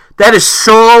God, that is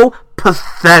so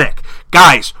pathetic,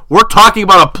 guys. We're talking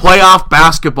about a playoff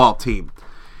basketball team.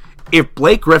 If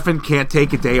Blake Griffin can't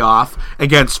take a day off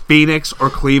against Phoenix or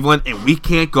Cleveland and we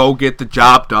can't go get the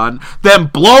job done, then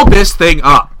blow this thing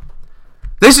up.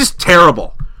 This is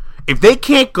terrible. If they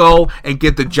can't go and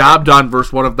get the job done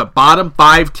versus one of the bottom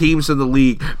 5 teams in the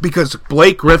league because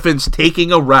Blake Griffin's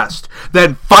taking a rest,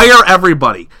 then fire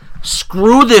everybody.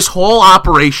 Screw this whole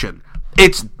operation.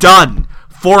 It's done.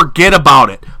 Forget about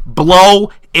it.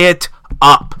 Blow it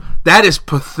up. That is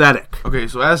pathetic. Okay,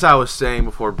 so as I was saying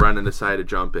before Brendan decided to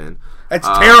jump in. That's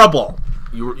terrible.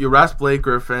 You rest Blake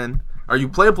Griffin, or you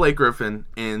play Blake Griffin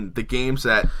in the games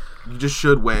that you just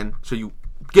should win, so you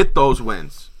get those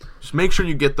wins. Just make sure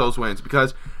you get those wins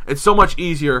because it's so much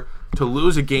easier to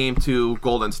lose a game to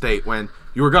Golden State when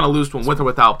you were going to lose one with or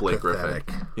without Blake Griffin.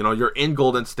 You know, you're in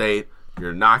Golden State.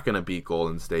 You're not going to beat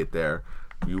Golden State there.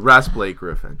 You rest Blake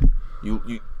Griffin.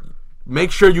 You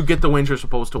make sure you get the wins you're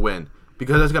supposed to win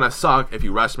because it's going to suck if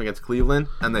you rest them against Cleveland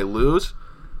and they lose,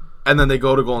 and then they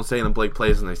go to Golden State and Blake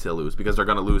plays and they still lose because they're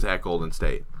going to lose at Golden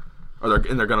State, or they're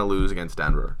going to lose against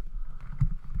Denver.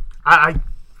 I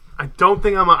don't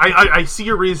think I see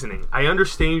your reasoning. I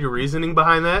understand your reasoning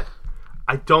behind that.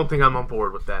 I don't think I'm on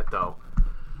board with that, though.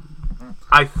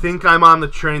 I think I'm on the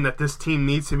train that this team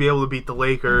needs to be able to beat the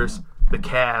Lakers, the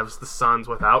Cavs, the Suns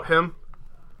without him.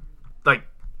 Like,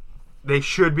 they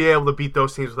should be able to beat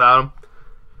those teams without him.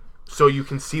 So you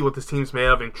can see what this team's made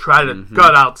of and try to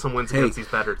gut out some wins against these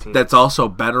better teams. That's also a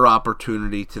better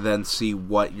opportunity to then see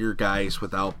what your guys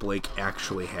without Blake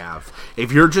actually have.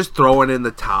 If you're just throwing in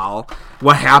the towel,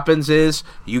 what happens is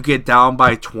you get down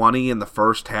by 20 in the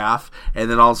first half, and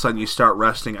then all of a sudden you start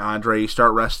resting Andre, you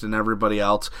start resting everybody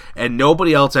else, and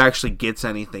nobody else actually gets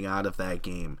anything out of that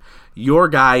game. Your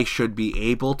guy should be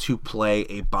able to play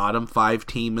a bottom 5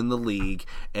 team in the league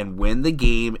and win the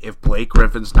game if Blake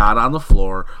Griffin's not on the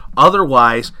floor.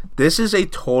 Otherwise, this is a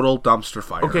total dumpster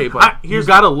fire. Okay, but you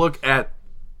got to look at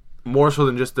more so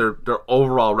than just their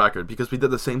overall record because we did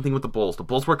the same thing with the Bulls. The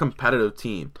Bulls were a competitive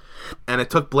team, and it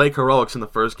took Blake heroics in the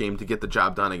first game to get the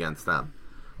job done against them.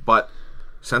 But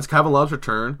since Kevin Love's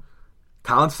return,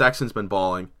 Colin Sexton's been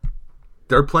balling.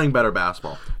 They're playing better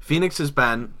basketball. Phoenix has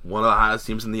been one of the hottest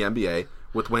teams in the NBA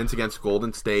with wins against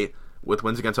Golden State, with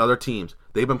wins against other teams.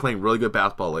 They've been playing really good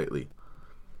basketball lately.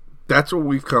 That's what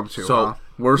we've come to. So huh?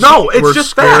 we're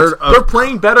just facts. They're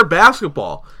playing better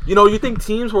basketball. You know, you think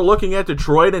teams were looking at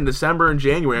Detroit in December and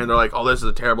January, and they're like, "Oh, this is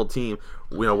a terrible team.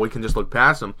 You know, we can just look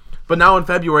past them." But now in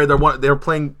February, they're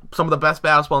playing some of the best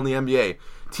basketball in the NBA.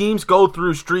 Teams go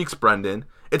through streaks, Brendan.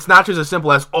 It's not just as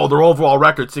simple as, oh, their overall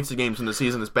record 60 games in the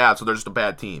season is bad, so they're just a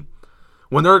bad team.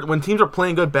 When teams are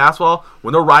playing good basketball,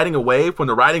 when they're riding a wave, when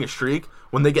they're riding a streak,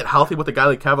 when they get healthy with a guy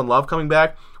like Kevin Love coming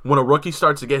back, when a rookie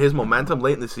starts to get his momentum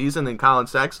late in the season in Colin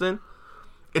Sexton,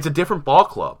 it's a different ball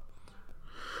club.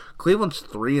 Cleveland's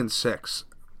 3-6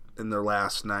 in their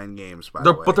last 9 games, by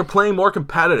the way. But they're playing more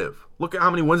competitive. Look at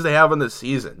how many wins they have in this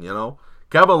season, you know?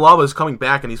 Kevin Love is coming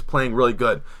back and he's playing really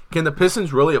good. Can the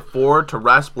Pistons really afford to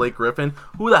rest Blake Griffin?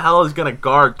 Who the hell is going to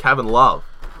guard Kevin Love?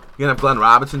 You're going to have Glenn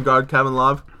Robinson guard Kevin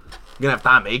Love? You're going to have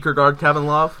Tom Aker guard Kevin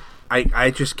Love?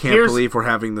 I just can't believe we're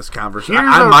having this conversation.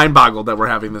 I'm mind-boggled that we're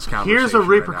having this conversation. Here's a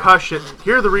repercussion.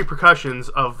 Here are the repercussions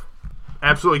of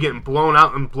absolutely getting blown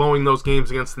out and blowing those games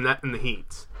against the Nets and the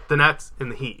Heat. The Nets and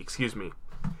the Heat, excuse me.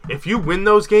 If you win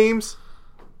those games,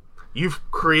 you've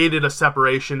created a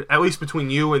separation, at least between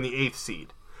you and the 8th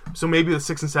seed. So maybe the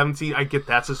 6th and 7th seed, I get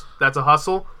that's a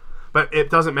hustle, but it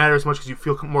doesn't matter as much because you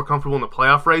feel more comfortable in the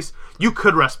playoff race. You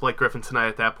could rest Blake Griffin tonight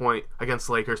at that point against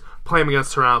the Lakers, play him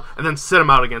against Toronto, and then sit him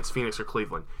out against Phoenix or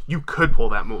Cleveland. You could pull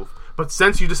that move. But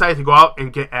since you decided to go out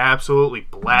and get absolutely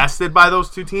blasted by those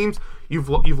two teams, you've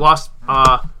lost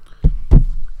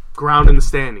ground in the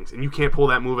standings, and you can't pull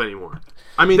that move anymore.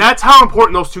 I mean, that's how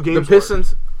important those two games were.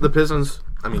 The Pistons,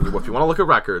 I mean, if you want to look at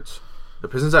records, the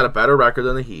Pistons had a better record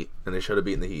than the Heat, and they should have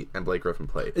beaten the Heat, and Blake Griffin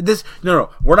played. No,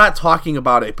 we're not talking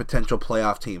about a potential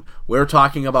playoff team. We're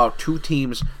talking about two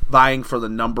teams vying for the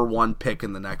number 1 pick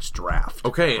in the next draft.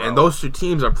 Okay, and those two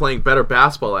teams are playing better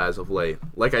basketball as of late.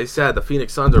 Like I said, the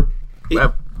Phoenix Suns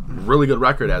have really good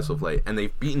record as of late, and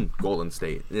they've beaten Golden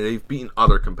State, and they've beaten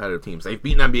other competitive teams. They've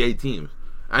beaten NBA teams.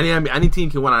 Any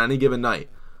team can win on any given night.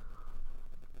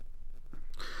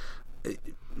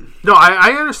 No,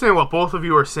 I understand what both of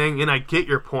you are saying, and I get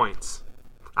your points.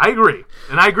 I agree.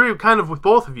 And I agree kind of with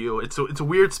both of you. It's a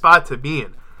weird spot to be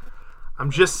in.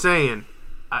 I'm just saying,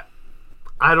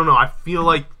 I don't know. I feel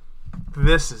like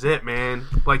this is it, man.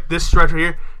 Like this stretch right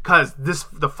here, because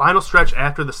the final stretch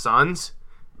after the Suns,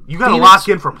 you got to lock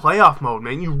in for playoff mode,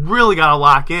 man. You really got to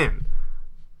lock in.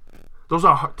 Those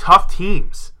are tough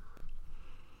teams.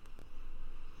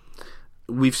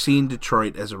 We've seen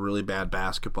Detroit as a really bad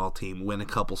basketball team win a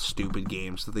couple stupid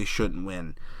games that they shouldn't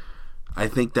win. I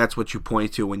think that's what you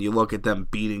point to when you look at them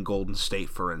beating Golden State,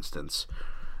 for instance.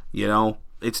 You know,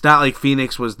 it's not like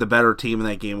Phoenix was the better team in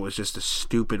that game. It was just a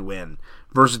stupid win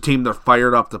versus a team they're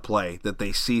fired up to play that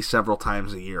they see several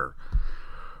times a year.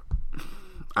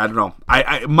 I don't know.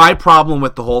 My problem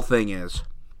with the whole thing is,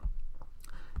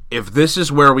 if this is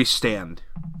where we stand,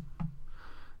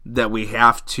 that we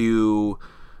have to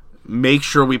make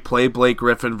sure we play Blake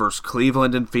Griffin versus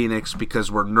Cleveland and Phoenix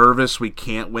because we're nervous we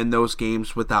can't win those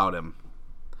games without him,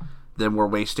 then we're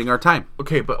wasting our time.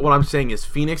 Okay, but what I'm saying is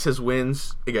Phoenix has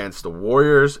wins against the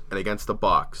Warriors and against the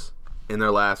Bucks in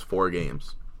their last 4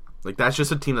 games. Like, that's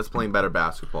just a team that's playing better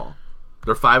basketball.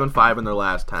 They're 5-5 in their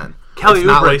last 10. Kelly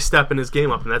Oubre stepping his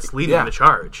game up, and that's leading the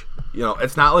charge. You know,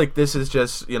 it's not like this is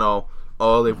just, you know,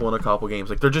 oh, they've won a couple games.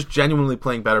 Like, they're just genuinely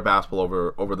playing better basketball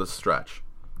over the stretch.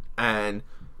 And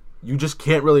you just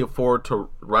can't really afford to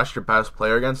rush your best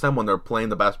player against them when they're playing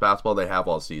the best basketball they have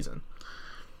all season.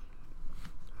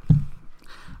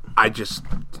 I just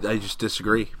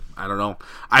disagree. I don't know.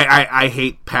 I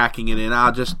hate packing it in.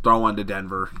 I'll just throw one to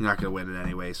Denver. You're not going to win it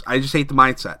anyways. I just hate the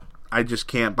mindset. I just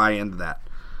can't buy into that.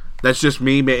 That's just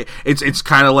me. It's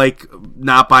kind of like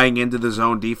not buying into the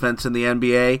zone defense in the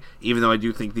NBA, even though I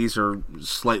do think these are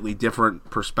slightly different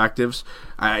perspectives.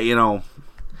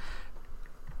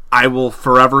 I will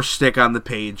forever stick on the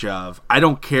page of, I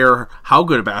don't care how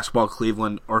good a basketball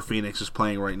Cleveland or Phoenix is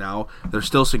playing right now. They're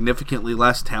still significantly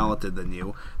less talented than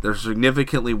you. They're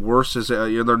significantly worse.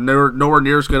 They're nowhere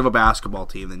near as good of a basketball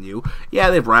team than you. Yeah,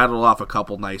 they've rattled off a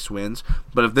couple nice wins.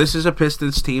 But if this is a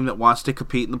Pistons team that wants to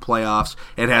compete in the playoffs,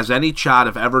 it has any shot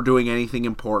of ever doing anything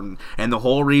important, and the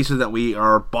whole reason that we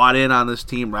are bought in on this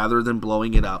team rather than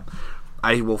blowing it up,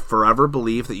 I will forever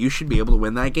believe that you should be able to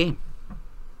win that game.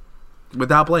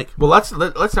 Without Blake. Well, let's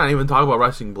not even talk about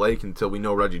resting Blake until we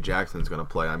know Reggie Jackson's going to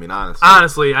play. I mean, honestly.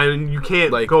 Honestly, you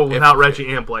can't go without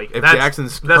Reggie and Blake. If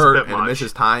Jackson's hurt and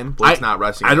misses time, Blake's not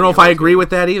resting. I don't know if I agree with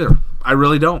that either. I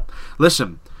really don't.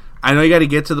 Listen, I know you got to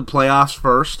get to the playoffs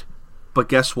first, but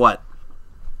guess what?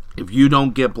 If you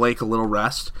don't get Blake a little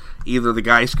rest, either the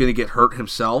guy's going to get hurt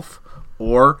himself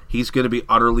or he's going to be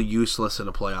utterly useless in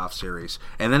a playoff series.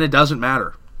 And then it doesn't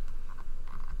matter.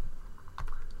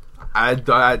 I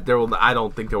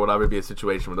don't think there would ever be a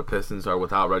situation where the Pistons are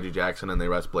without Reggie Jackson and they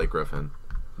rest Blake Griffin.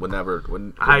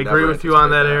 I agree with you on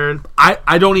that, Aaron.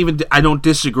 I don't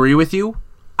disagree with you.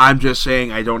 I'm just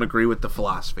saying I don't agree with the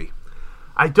philosophy.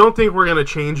 I don't think we're going to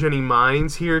change any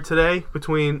minds here today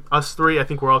between us three. I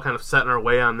think we're all kind of setting our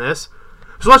way on this.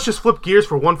 So let's just flip gears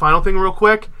for one final thing real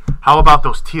quick. How about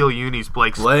those teal unis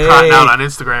Blake's trotting out on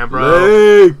Instagram,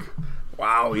 bro? Blake!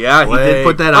 Wow, yeah, he did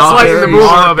put that out. Let's lighten the mood a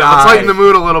little bit. Let's lighten the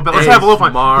mood a little bit. Let's have a little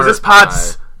fun. Because this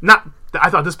pod's not... I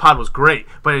thought this pod was great,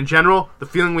 but in general, the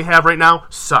feeling we have right now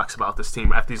sucks about this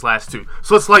team after these last 2.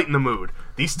 So let's lighten the mood.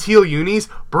 These teal unis,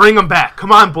 bring them back.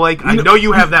 Come on, Blake. I know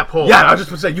you have that pull. Yeah, I was just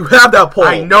going to say, you have that pull.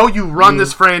 I know you run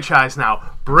this franchise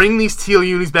now. Bring these teal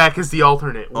unis back as the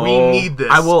alternate. We need this.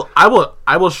 I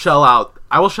will shell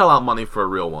out money for a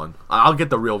real one. I'll get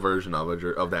the real version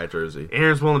of that jersey.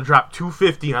 Aaron's willing to drop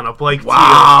 $250 on a Blake teal.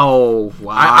 Wow.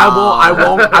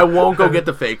 I won't go get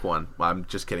the fake one. I'm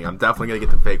just kidding. I'm definitely gonna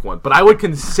get the fake one. But I would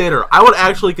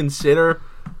actually consider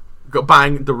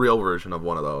buying the real version of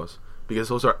one of those because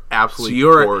those are absolutely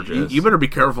gorgeous. You better be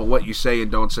careful what you say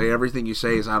and don't say. Everything you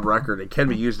say is on record. It can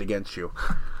be used against you.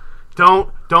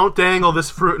 Don't dangle this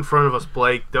fruit in front of us,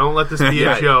 Blake. Don't let this be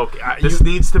a joke. This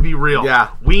needs to be real.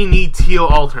 Yeah. We need teal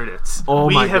alternates.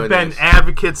 We have been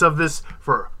advocates of this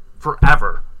for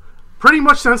forever. Pretty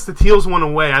much since the teals went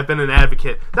away, I've been an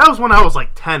advocate. That was when I was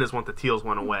like 10 is when the teals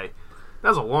went away. That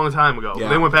was a long time ago. Yeah.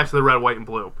 They went back to the red, white, and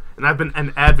blue. And I've been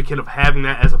an advocate of having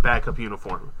that as a backup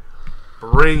uniform.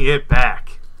 Bring it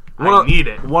back. I need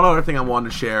it. One other thing I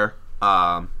wanted to share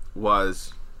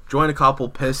was... join a couple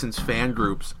Pistons fan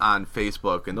groups on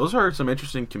Facebook, and those are some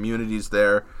interesting communities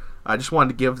there. I just wanted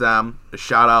to give them a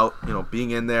shout out.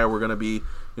 Being in there, we're going to be,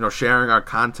 sharing our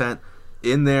content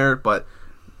in there. But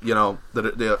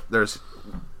there's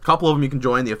a couple of them you can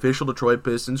join. The official Detroit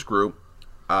Pistons group,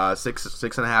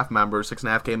 6.5 members,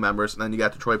 6.5K members, and then you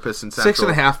got Detroit Pistons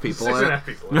Central. 6.5 people. 6.5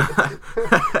 people.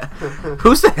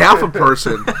 Who's the half a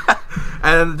person?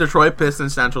 And Detroit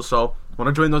Pistons Central. So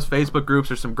want to join those Facebook groups.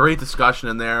 There's some great discussion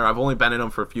in there. I've only been in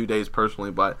them for a few days personally,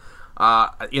 but I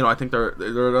think they're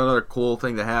another cool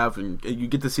thing to have, and you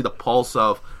get to see the pulse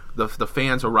of the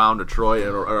fans around Detroit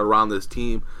and around this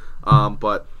team.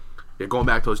 But going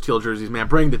back to those teal jerseys, man,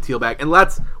 bring the teal back, and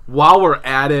while we're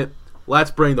at it, let's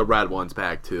bring the red ones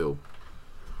back too.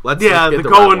 Let's get the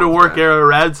going to work era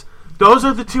Reds. Those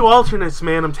are the 2 alternates,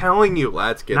 man. I'm telling you.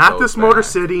 Let's get not those this back. Motor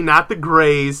City, not the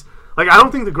grays. Like, I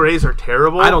don't think the grays are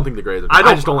terrible. I don't think the grays are terrible.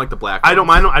 I just don't like the black ones.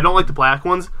 I don't like the black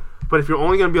ones. But if you're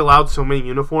only going to be allowed so many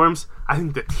uniforms, I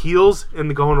think the teals and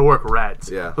the going to work reds.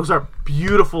 Yeah. Those are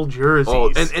beautiful jerseys.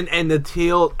 Oh, and the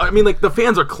teal, I mean, like, the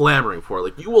fans are clamoring for it.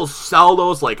 Like, you will sell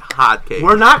those like hotcakes.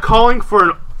 We're not calling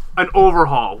for an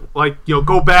overhaul. Like,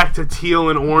 go back to teal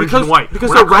and orange and white.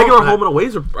 Because the regular home and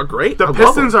aways are great. The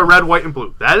Pistons are red, white, and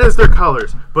blue. That is their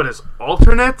colors. But as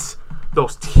alternates,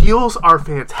 those teals are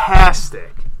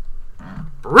fantastic.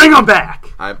 Bring them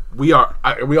back. Are we all,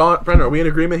 Brendan? Are we in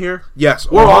agreement here? Yes,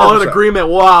 We're all in 100%. agreement.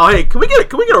 Wow. Hey, can we get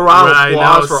a round of Right,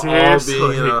 applause no, for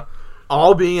seriously.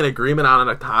 all being in agreement on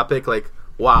a topic? Like,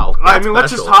 wow. I that's mean,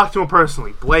 let's just special. talk to him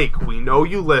personally. Blake, we know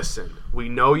you listen. We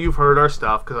know you've heard our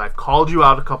stuff because I've called you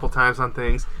out a couple times on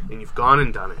things, and you've gone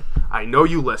and done it. I know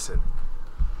you listen.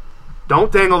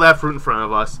 Don't dangle that fruit in front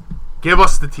of us. Give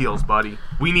us the teals, buddy.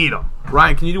 We need them.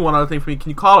 Ryan, can you do one other thing for me? Can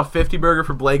you call a 50 burger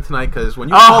for Blake tonight? Because when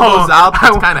you call those out,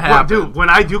 that's kind of happened. Dude, when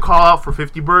I do call out for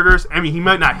 50 burgers, I mean, he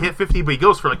might not hit 50, but he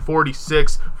goes for like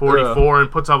 46, 44,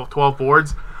 and puts up 12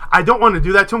 boards. I don't want to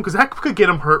do that to him because that could get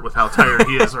him hurt with how tired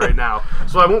he is right now.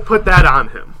 So I won't put that on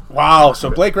him. Wow, so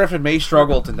Blake Griffin may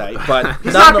struggle tonight, but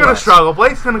He's not going to struggle.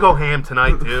 Blake's going to go ham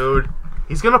tonight, dude.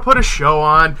 He's going to put a show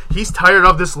on. He's tired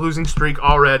of this losing streak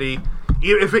already.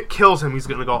 If it kills him, he's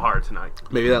going to go hard tonight.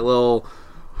 Maybe that little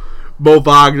Mo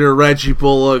Wagner, Reggie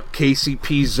Bullock,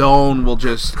 KCP zone will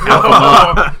just F him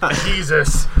up.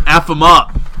 Jesus. F him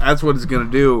up. That's what it's going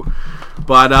to do.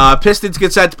 But Pistons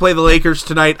get set to play the Lakers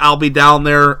tonight. I'll be down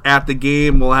there at the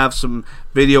game. We'll have some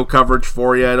video coverage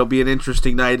for you. It'll be an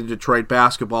interesting night in Detroit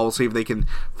basketball. We'll see if they can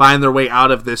find their way out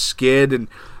of this skid and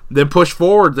then push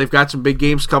forward. They've got some big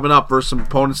games coming up versus some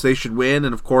opponents they should win.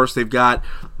 And, of course, they've got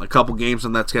a couple games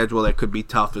on that schedule that could be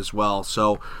tough as well.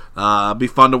 So it'll be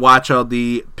fun to watch how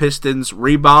the Pistons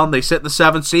rebound. They sit in the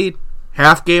 7th seed,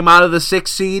 half game out of the 6th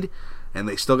seed, and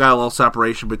they still got a little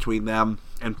separation between them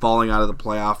and falling out of the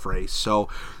playoff race. So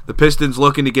the Pistons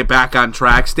looking to get back on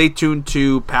track. Stay tuned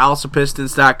to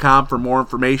palaceofpistons.com for more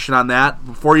information on that.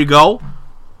 Before you go,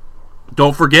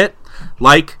 don't forget,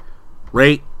 like,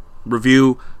 rate,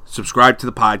 review, subscribe to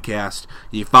the podcast.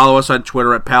 You follow us on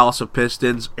Twitter at Palace of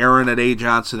Pistons, Aaron at A.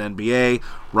 Johnson NBA,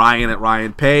 Ryan at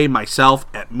Ryan Pay, myself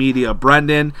at Media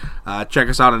Brendan. Check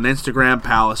us out on Instagram,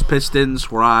 Palace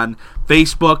Pistons. We're on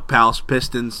Facebook, Palace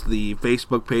Pistons, the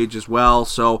Facebook page as well.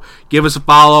 So give us a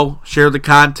follow, share the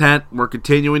content. We're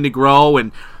continuing to grow,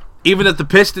 and even if the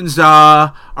Pistons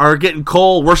are getting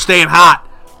cold, we're staying hot.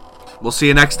 We'll see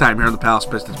you next time here on the Palace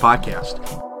Pistons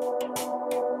podcast.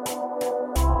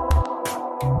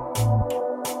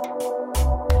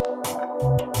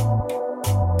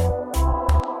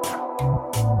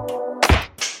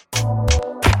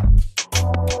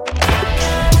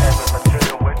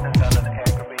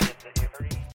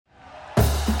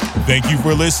 Thank you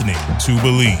for listening to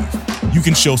Believe. You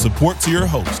can show support to your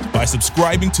host by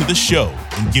subscribing to the show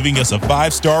and giving us a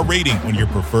 5-star rating on your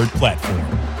preferred platform.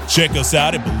 Check us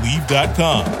out at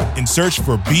Believe.com and search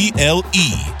for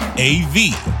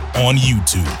BLEAV on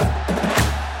YouTube.